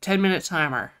right, 10-minute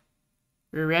timer.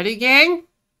 You ready, gang?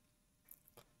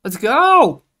 Let's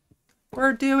go.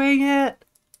 We're doing it.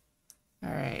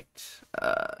 All right.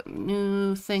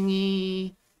 New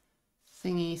thingy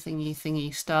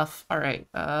stuff. All right.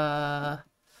 Let's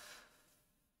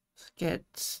get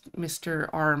Mr.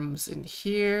 Arms in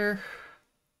here.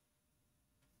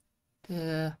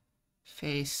 The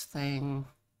face thing,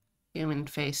 human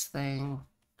face thing,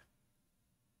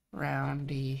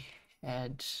 roundy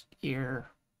head,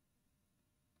 ear,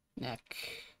 neck,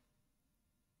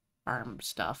 arm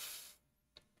stuff.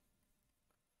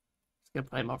 Let's go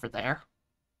put him over there.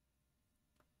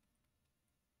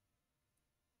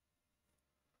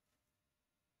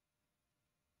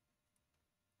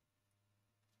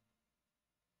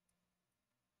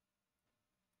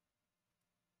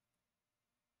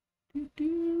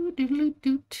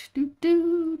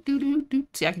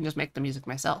 See, I can just make the music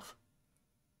myself.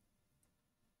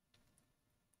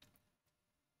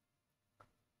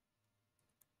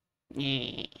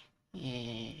 Yeah,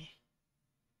 yeah.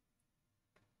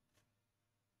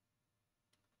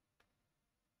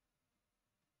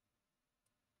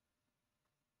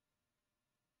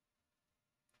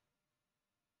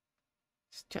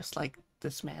 It's just like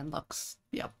this man looks.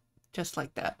 Yep, just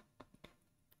like that.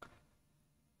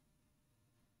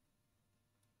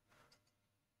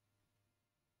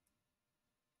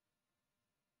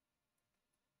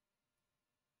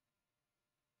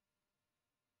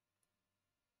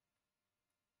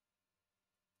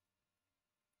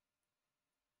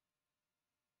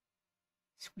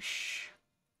 Swoosh.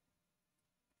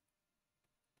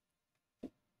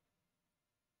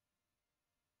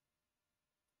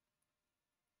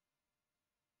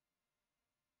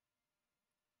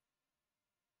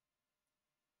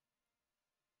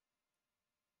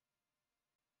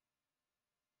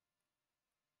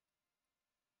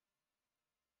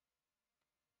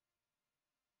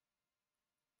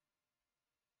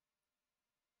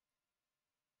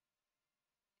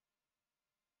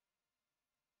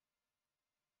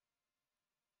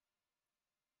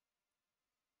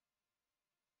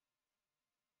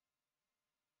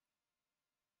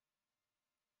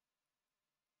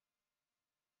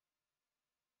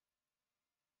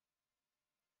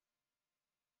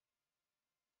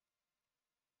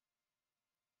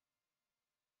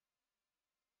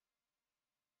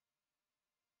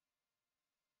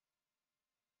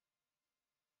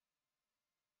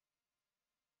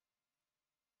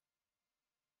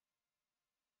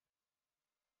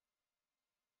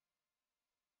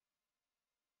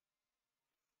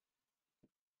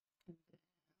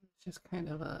 It's just kind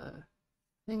of a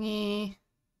thingy.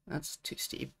 That's too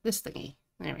steep. This thingy.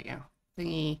 There we go.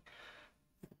 Thingy.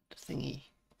 Thingy.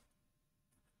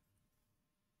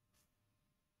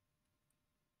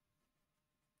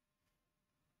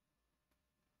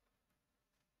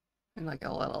 And like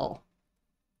a little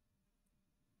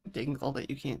dingle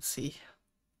that you can't see.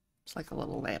 It's like a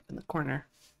little lamp in the corner.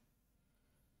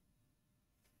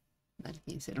 And then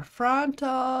he's in front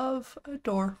of a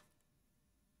door.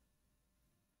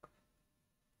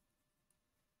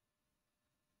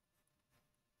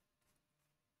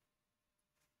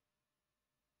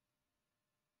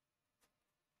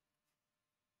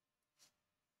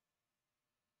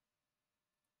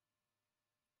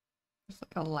 There's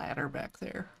like a ladder back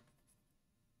there.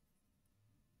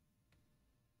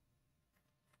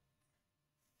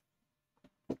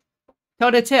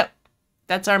 Toe to tip.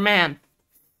 That's our man.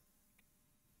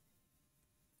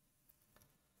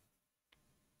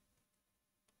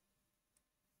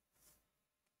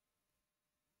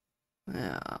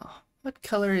 Now, what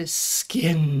color is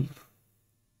skin?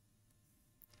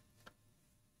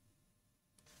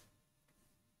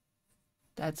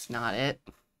 That's not it.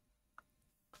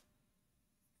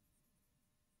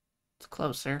 It's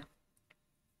closer.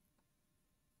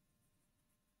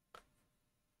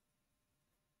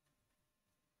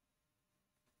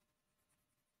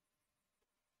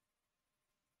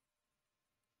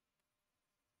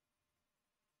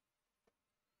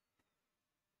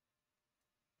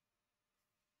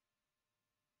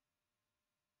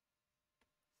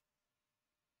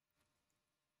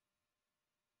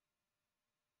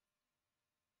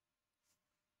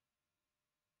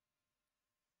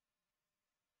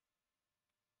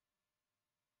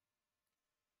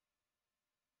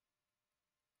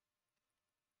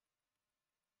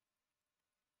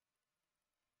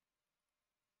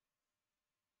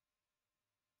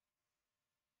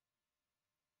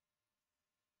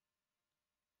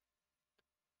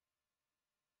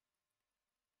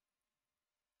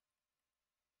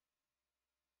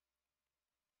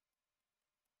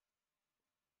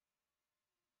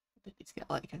 He's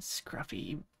got like a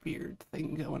scruffy beard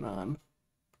thing going on.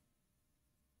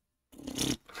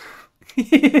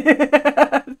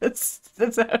 Yeah,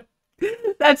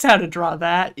 that's how to draw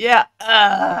that. Yeah.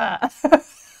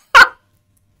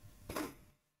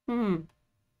 Hmm.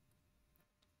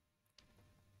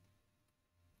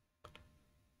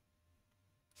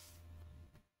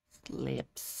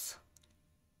 Lips.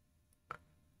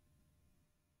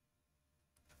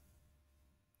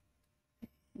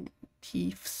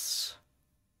 Teeths.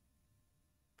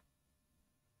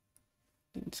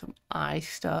 And some eye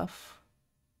stuff.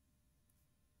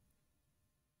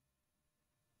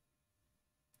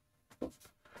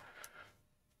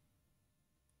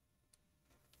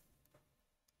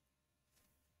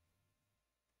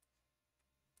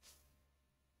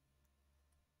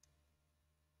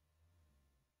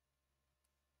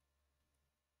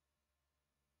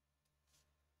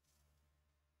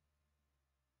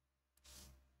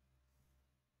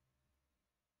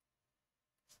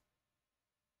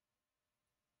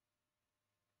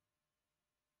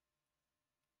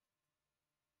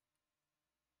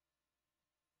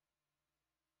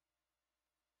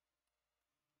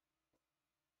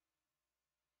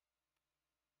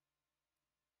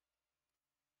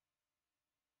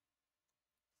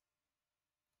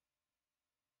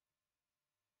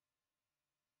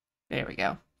 There we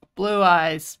go. Blue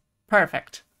eyes.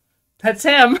 Perfect. That's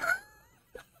him.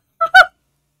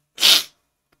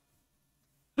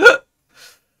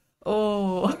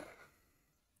 Oh.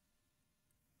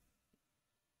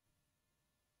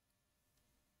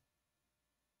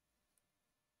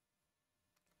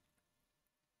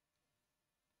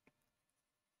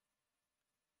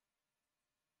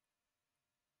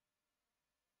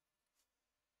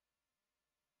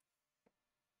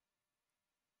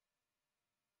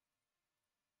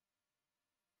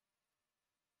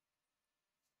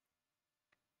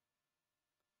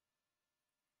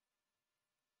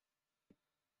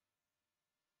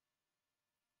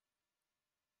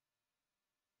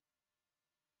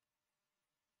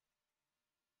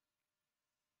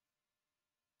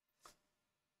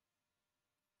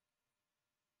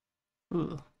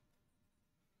 Ooh.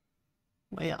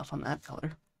 Way off on that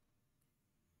color.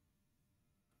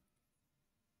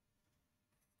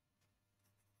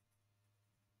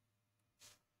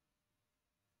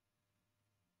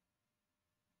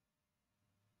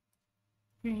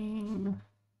 Green.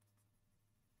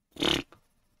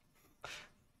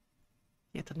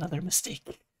 Yet another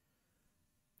mistake.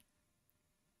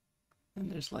 And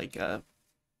there's like a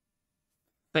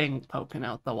thing poking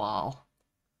out the wall.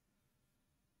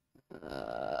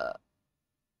 Uh,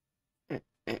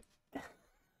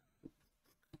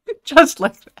 just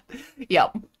like that.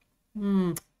 Yep.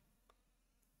 Hmm.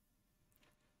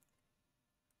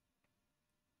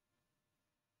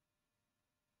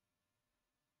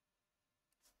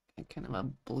 Kind of a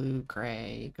blue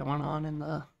gray going on in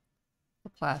the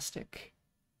plastic.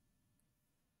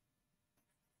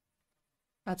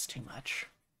 That's too much.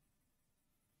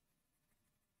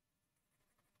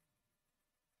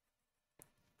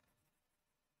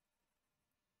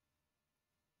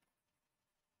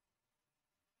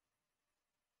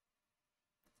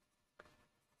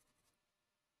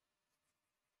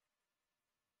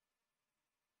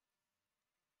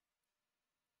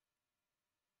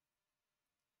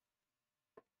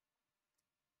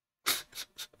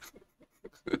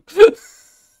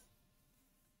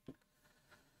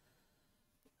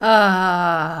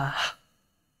 Ah.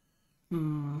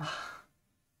 Hmm.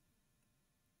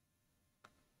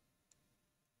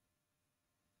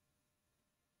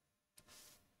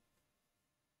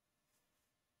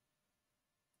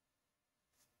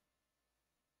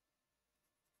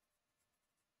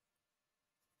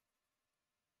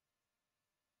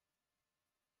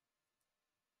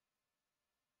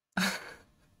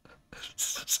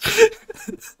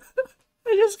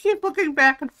 I just keep looking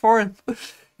back and forth.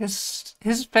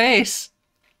 His face.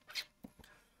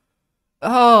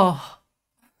 Oh.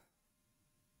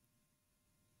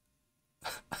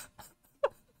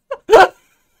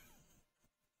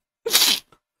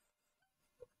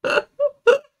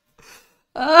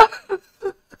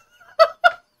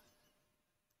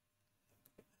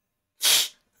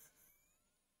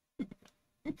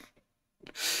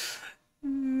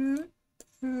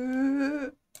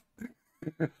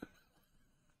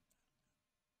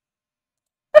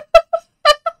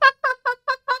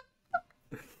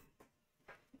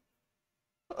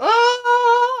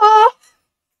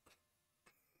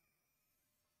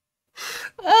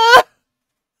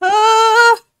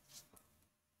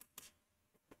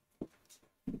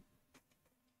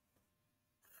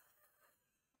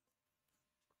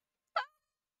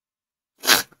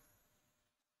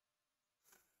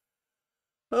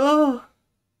 Oh.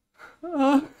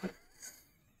 Oh.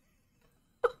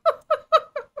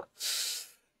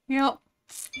 Yep.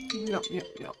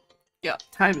 Yep. Yep.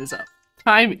 Time is up.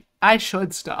 Time. I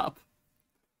should stop.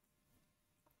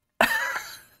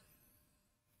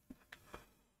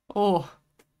 Oh.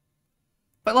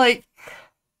 But like,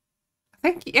 I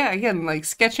think, yeah, again, like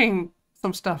sketching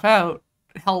some stuff out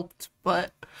helped,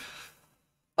 but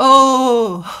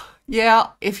oh,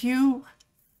 yeah, if you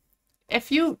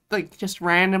like just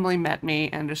randomly met me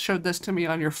and just showed this to me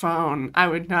on your phone, I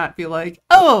would not be like,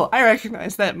 "Oh, I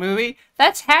recognize that movie.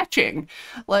 That's Hatching."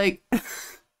 Like,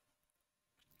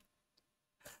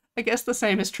 I guess the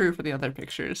same is true for the other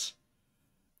pictures.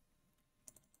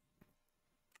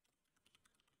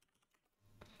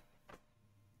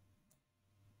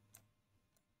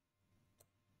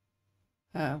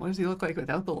 What does he look like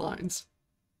without the lines?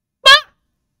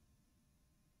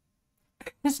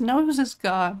 His nose is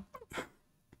gone.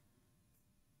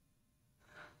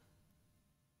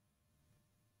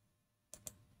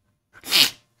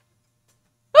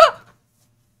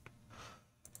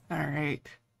 All right.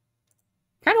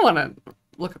 Kind of want to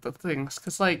look at the things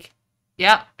because, like,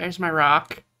 yeah, there's my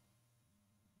rock.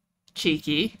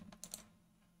 Cheeky.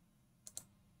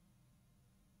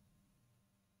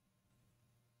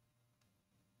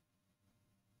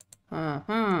 Hmm.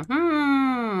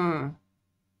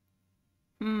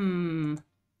 Hmm.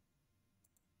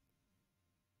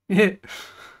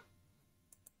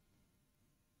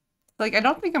 Like, I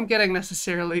don't think I'm getting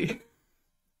necessarily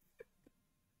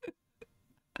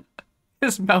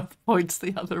his mouth points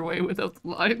the other way without the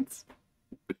lines.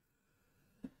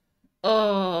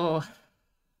 Oh.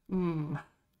 Hmm.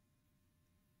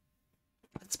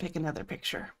 Let's pick another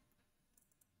picture.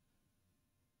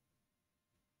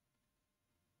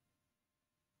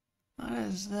 What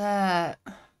is that?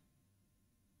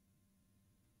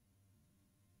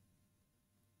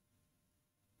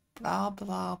 Blah,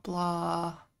 blah,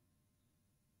 blah.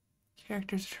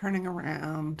 Characters turning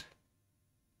around.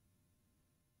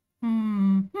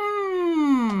 Hmm.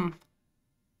 Hmm.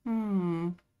 Hmm.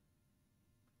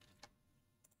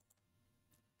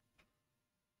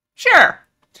 Sure.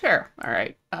 Sure. All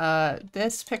right.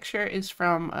 This picture is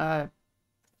from a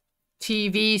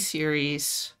TV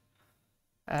series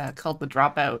called The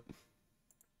Dropout.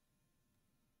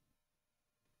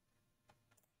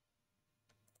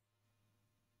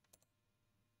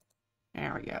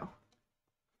 There we go.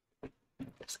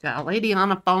 It's got a lady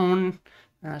on a phone.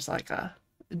 And there's like a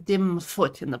dim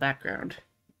foot in the background.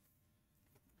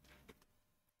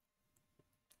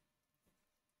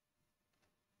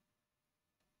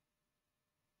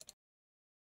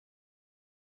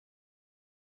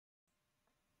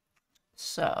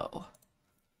 So,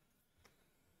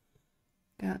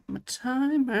 got my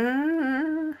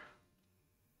timer.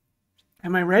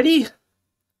 Am I ready?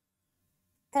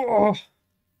 Oh.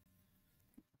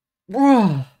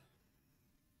 Whoa.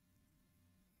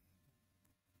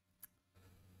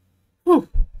 Whew.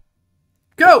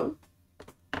 Go.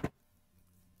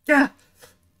 Yeah.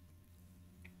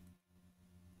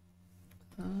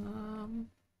 Um.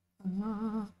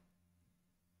 Uh,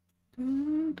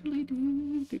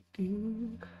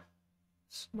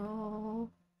 Small.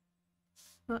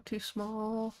 Not too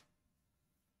small.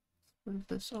 Move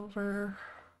this over.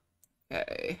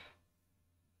 Okay.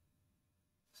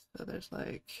 So there's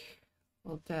like a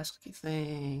little desky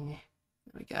thing.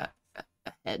 Then we got a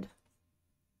head.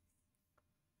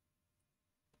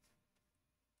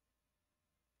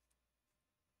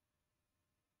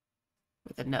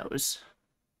 With a nose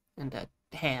and a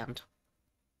hand.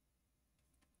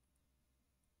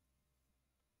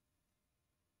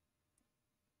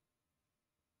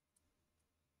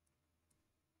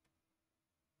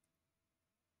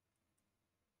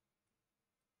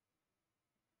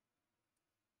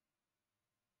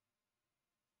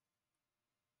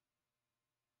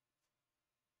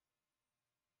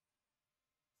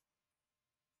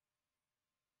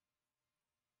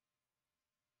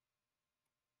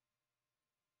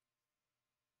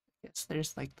 Guess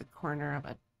there's like the corner of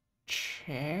a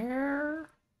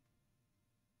chair.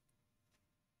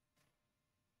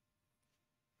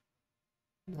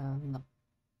 And then the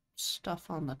stuff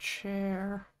on the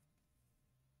chair,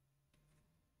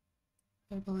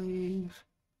 I believe.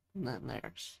 And then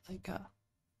there's like a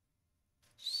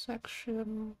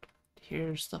section.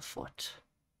 Here's the foot.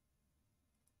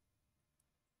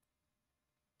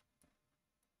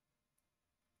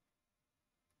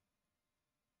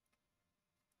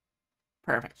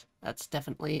 Perfect. That's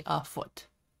definitely a foot.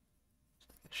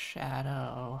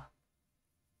 Shadow.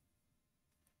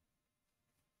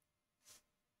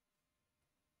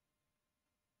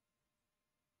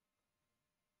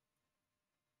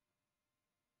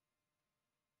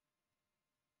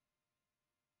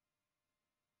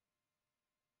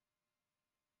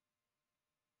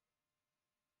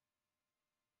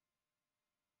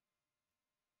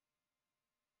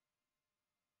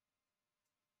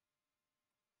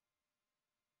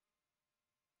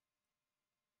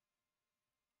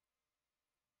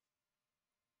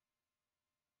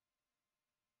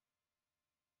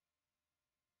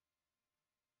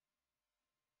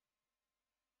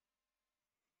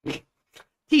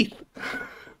 Teeth.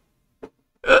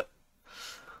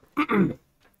 I'm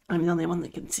the only one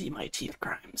that can see my teeth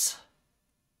crimes.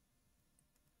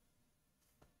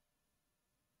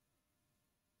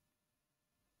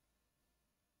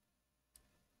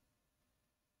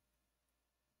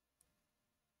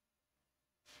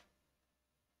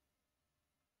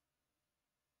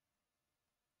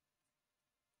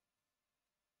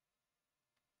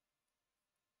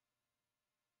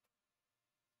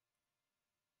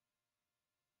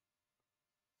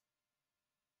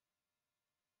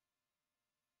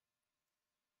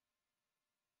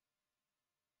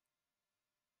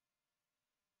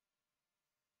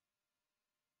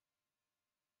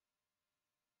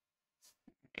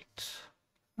 Right.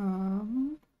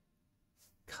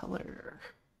 Color.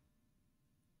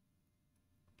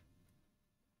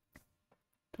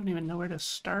 Don't even know where to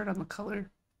start on the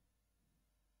color.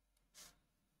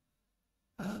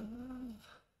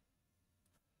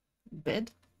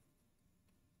 Bed.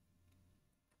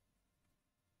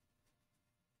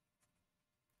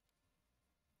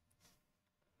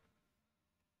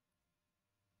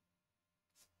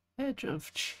 Edge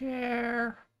of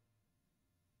chair.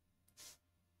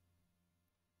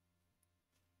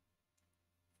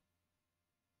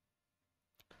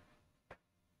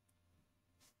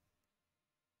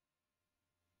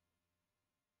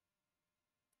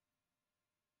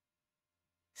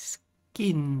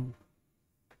 Skin.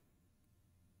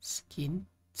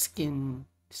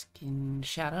 Skin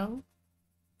shadow.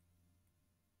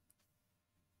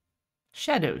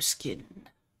 Shadow skin.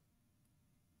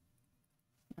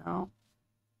 No.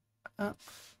 Up.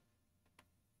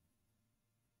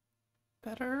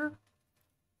 Better.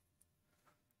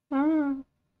 Yeah.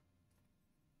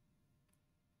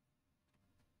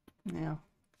 I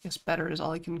guess better is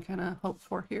all I can kind of hope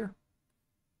for here.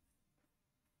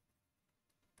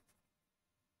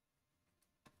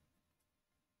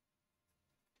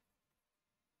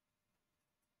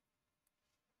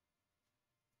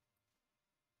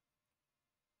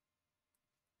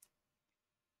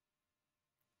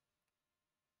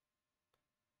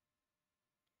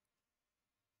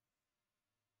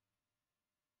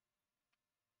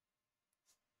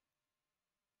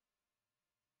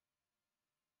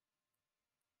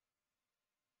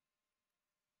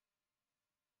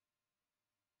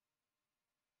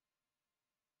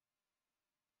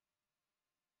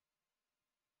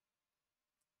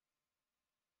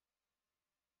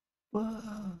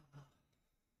 Whoa.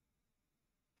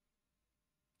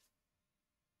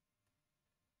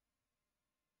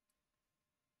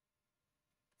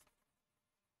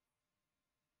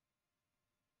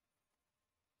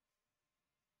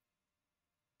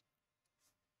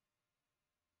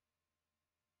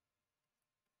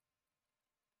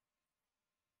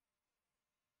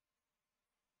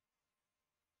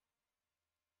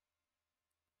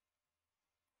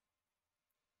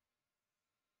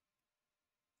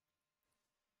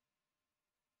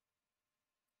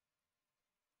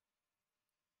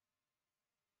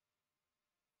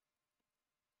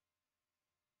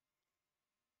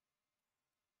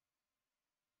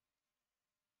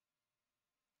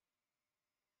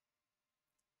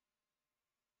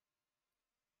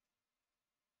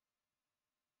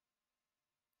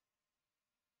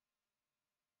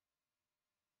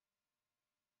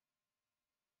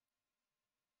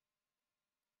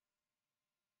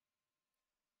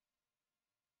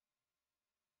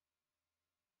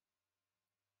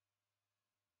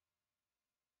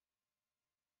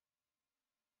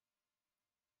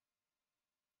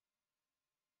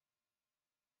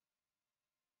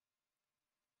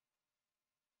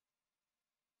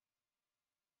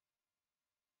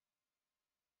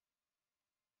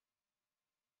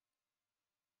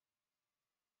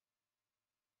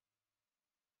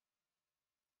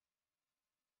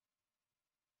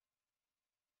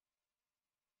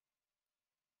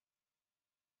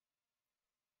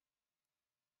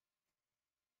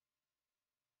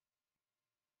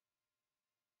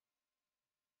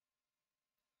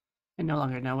 I no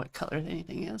longer know what color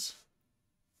anything is.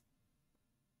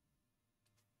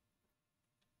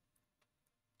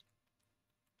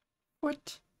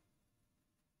 What?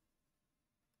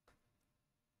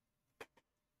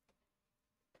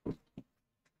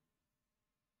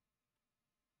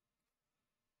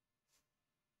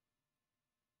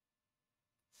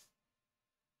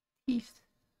 Teeth.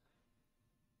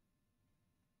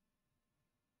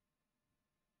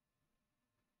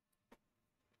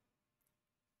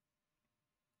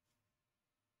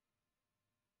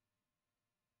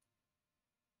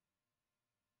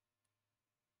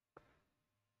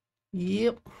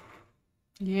 Yep.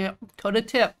 Yep. Toe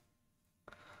tip.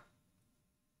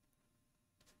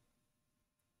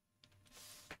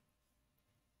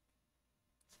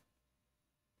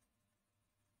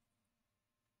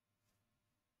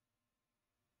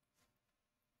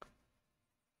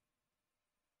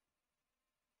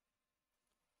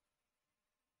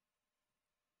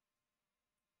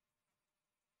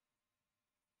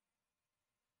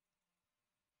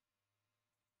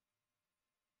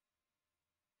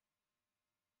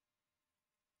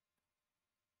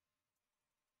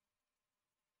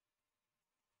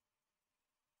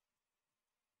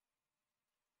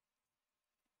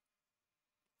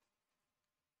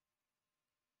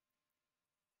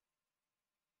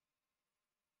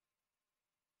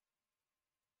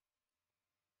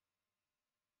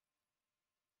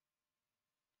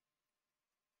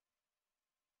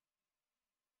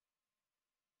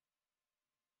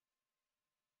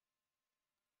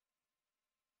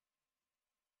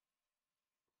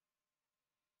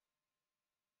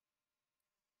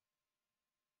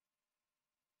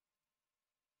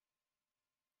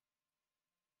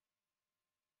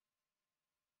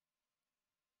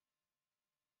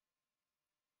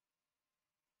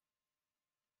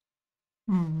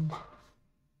 Hmm.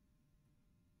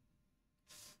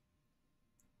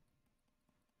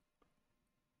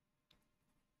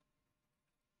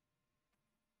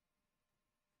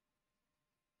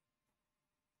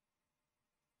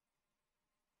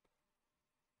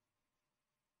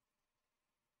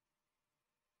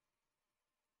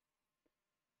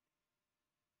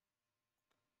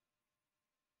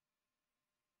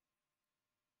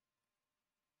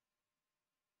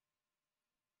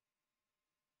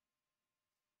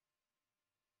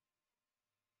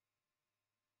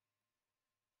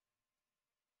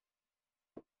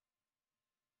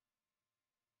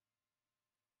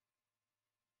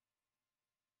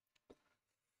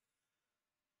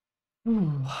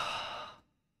 Ooh.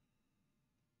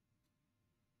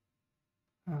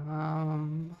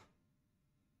 Um,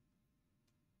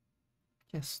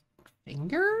 guess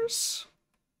fingers?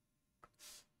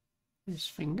 There's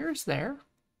fingers there.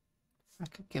 I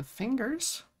could give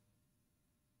fingers.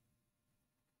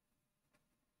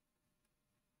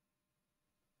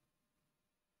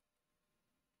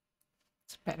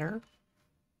 It's better.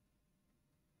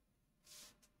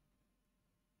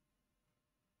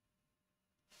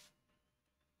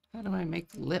 How do I make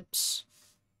lips?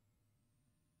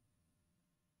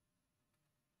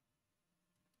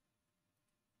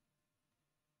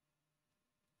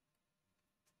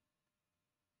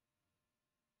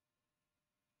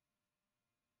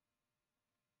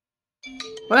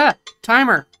 Ah,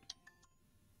 timer.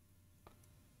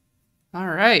 All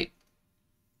right.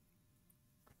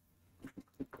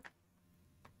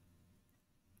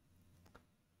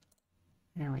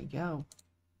 There we go.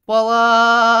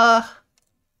 Well,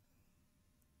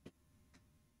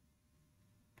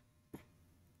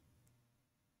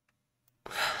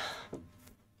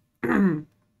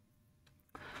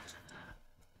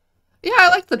 yeah, I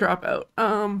like the dropout.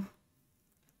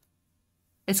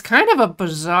 It's kind of a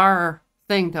bizarre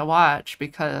thing to watch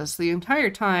because the entire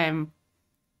time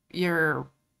you're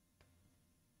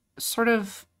sort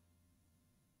of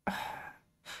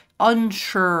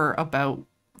unsure about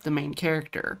the main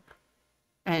character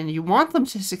and you want them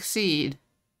to succeed,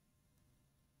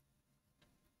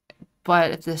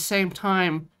 but at the same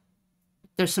time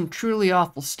there's some truly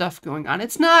awful stuff going on.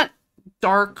 It's not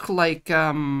dark like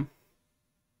The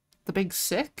Big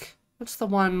Sick. What's the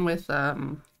one with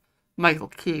Michael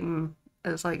Keaton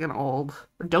as like an old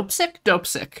Dope Sick? Dope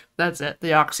Sick. That's it.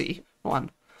 The Oxy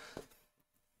one.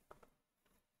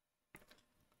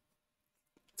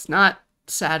 It's not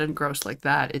sad and gross like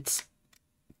that. It's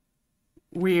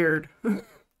weird.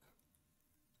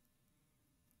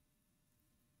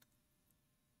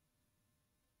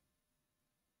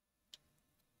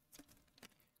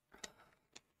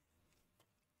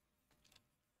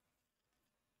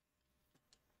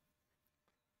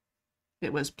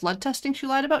 It was blood testing she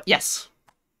lied about? Yes.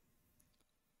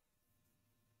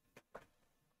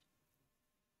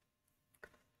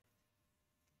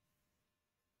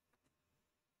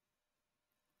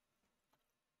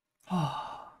 Oh.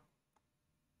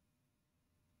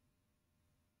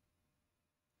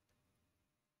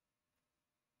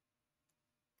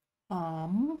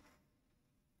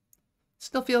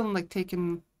 Still feeling like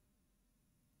taking.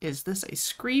 Is this a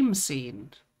Scream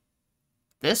scene?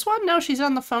 This one? No, she's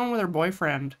on the phone with her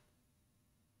boyfriend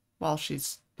while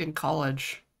she's in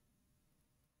college.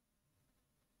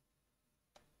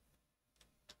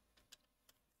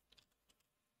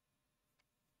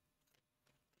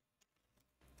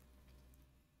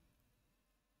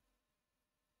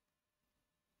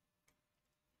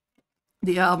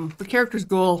 The character's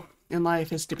goal in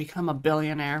life is to become a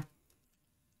billionaire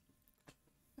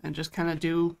and just kind of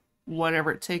do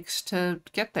whatever it takes to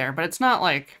get there. But it's not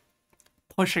like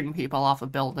pushing people off a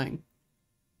building.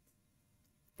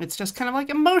 It's just kind of like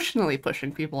emotionally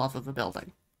pushing people off of a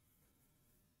building.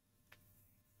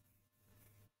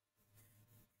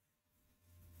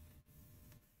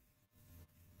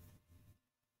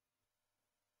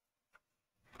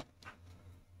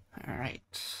 All right.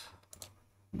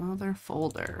 Another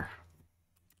folder.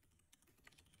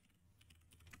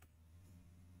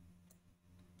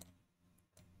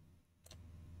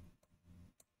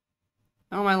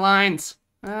 Oh, my lines.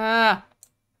 Ah.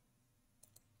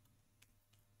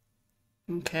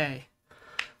 Okay.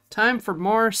 Time for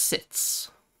more sits.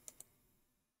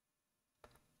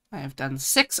 I have done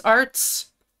 6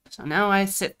 arts, so now I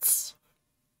sits.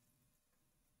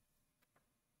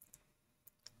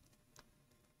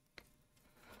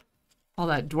 All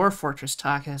that Dwarf Fortress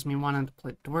talk has me wanting to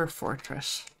play Dwarf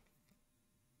Fortress.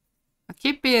 I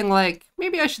keep being like,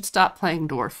 maybe I should stop playing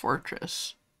Dwarf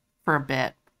Fortress for a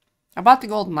bit. I bought the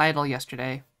Golden Idol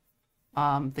yesterday.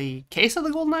 The case of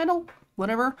the Golden Idol?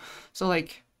 Whatever. So,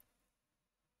 like,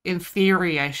 in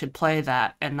theory, I should play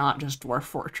that and not just Dwarf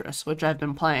Fortress, which I've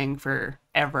been playing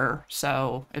forever,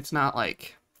 so it's not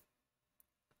like...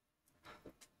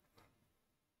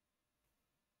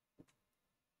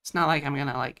 It's not like I'm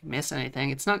gonna, like, miss anything.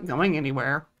 It's not going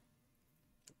anywhere.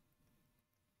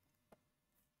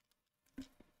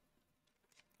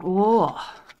 Oh,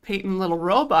 painting little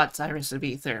robots, Iris of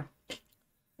Ether.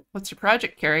 What's your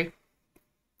project, Carrie?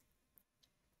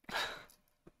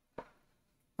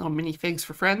 Little mini figs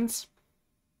for friends?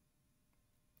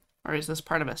 Or is this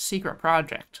part of a secret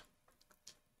project?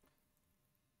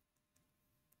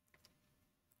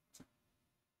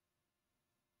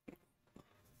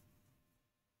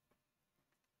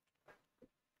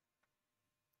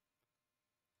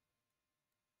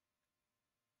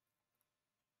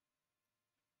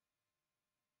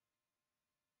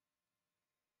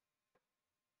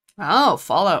 Oh,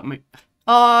 Fallout.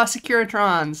 Oh,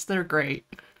 Securitrons. They're great.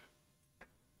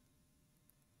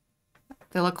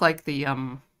 They look like the,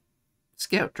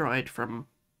 scout droid from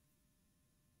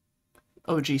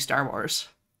OG Star Wars.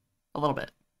 A little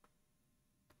bit.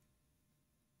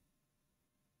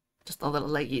 Just the little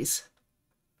leggies.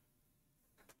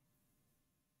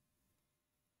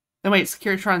 No, wait,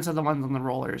 Securitrons are the ones on the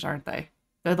rollers, aren't they?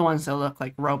 They're the ones that look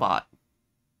like robot.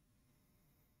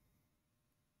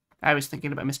 I was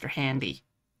thinking about Mr. Handy.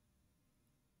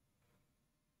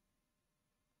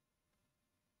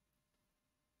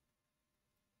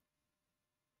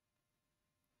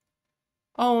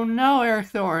 Oh no,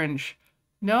 Eric the Orange.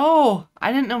 No!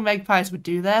 I didn't know magpies would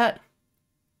do that.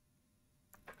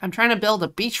 I'm trying to build a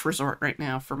beach resort right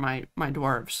now for my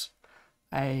dwarves.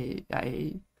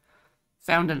 I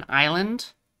found an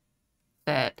island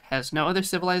that has no other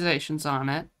civilizations on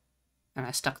it, and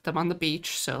I stuck them on the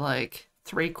beach, so like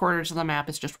 3/4 of the map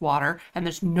is just water, and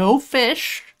there's no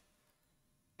fish,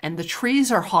 and the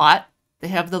trees are hot. They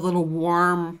have the little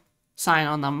warm sign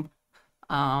on them,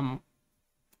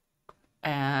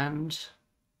 and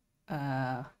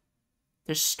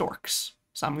there's storks,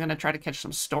 so I'm gonna try to catch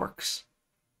some storks,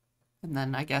 and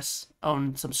then I guess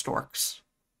own some storks,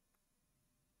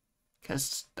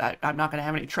 because I'm not gonna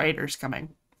have any traders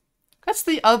coming. That's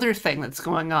the other thing that's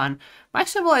going on. My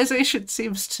civilization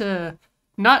seems to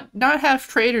not have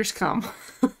traders come.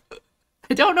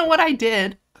 I don't know what I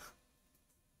did.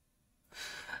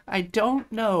 I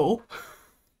don't know.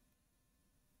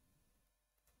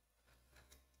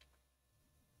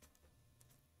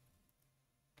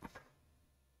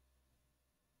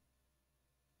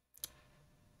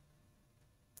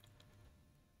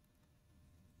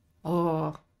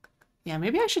 Oh, yeah,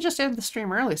 maybe I should just end the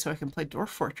stream early so I can play Dwarf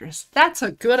Fortress. That's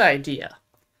a good idea.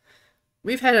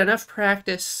 We've had enough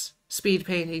practice speed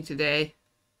painting today,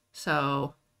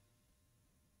 so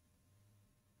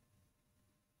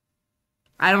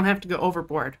I don't have to go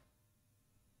overboard.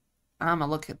 I'm gonna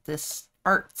look at this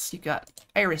arts. You got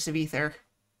Iris of Ether.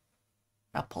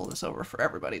 I'll pull this over for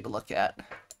everybody to look at.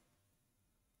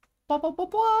 Blah, blah, blah,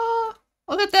 blah.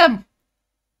 Look at them.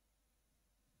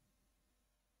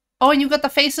 Oh, and you got the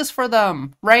faces for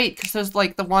them, right? Because there's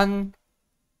like the one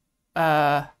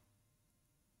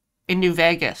in New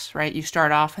Vegas, right? You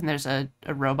start off and there's a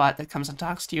robot that comes and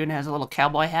talks to you and has a little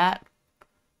cowboy hat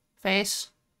face.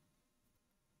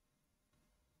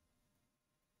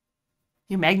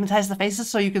 You magnetize the faces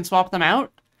so you can swap them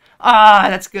out? Ah,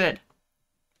 that's good.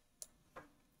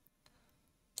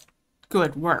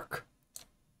 Good work.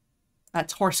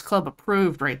 That's Horse Club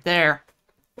approved right there.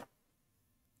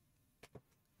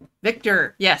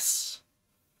 Victor, yes.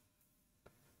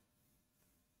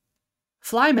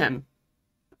 Flymen.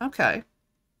 Okay.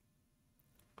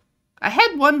 I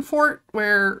had one fort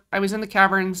where I was in the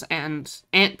caverns and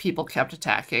ant people kept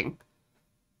attacking.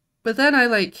 But then I,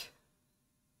 like,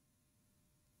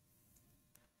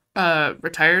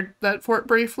 retired that fort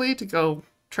briefly to go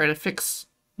try to fix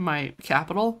my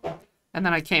capital. And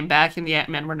then I came back and the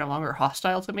Ant-Men were no longer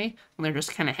hostile to me. And they're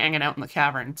just kind of hanging out in the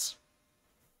caverns.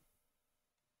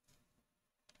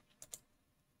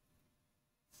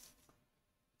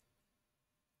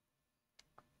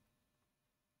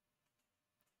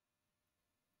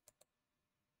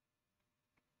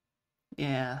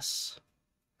 Yes.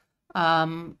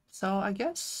 So I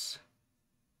guess...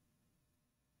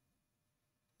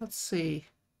 Let's see.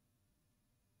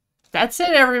 That's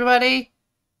it, everybody!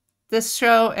 This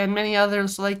show and many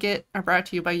others like it are brought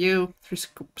to you by you through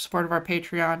support of our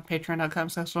Patreon,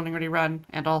 patreon.com/loadingreadyrun,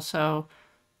 and also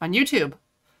on YouTube.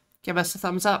 Give us a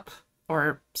thumbs up,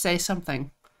 or say something.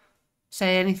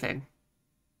 Say anything.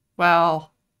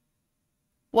 Well,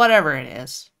 whatever it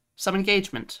is. Some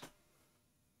engagement.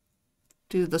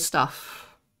 Do the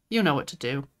stuff. You know what to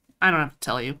do. I don't have to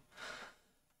tell you.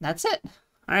 That's it.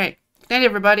 All right. Good night,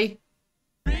 everybody.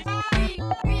 Bee.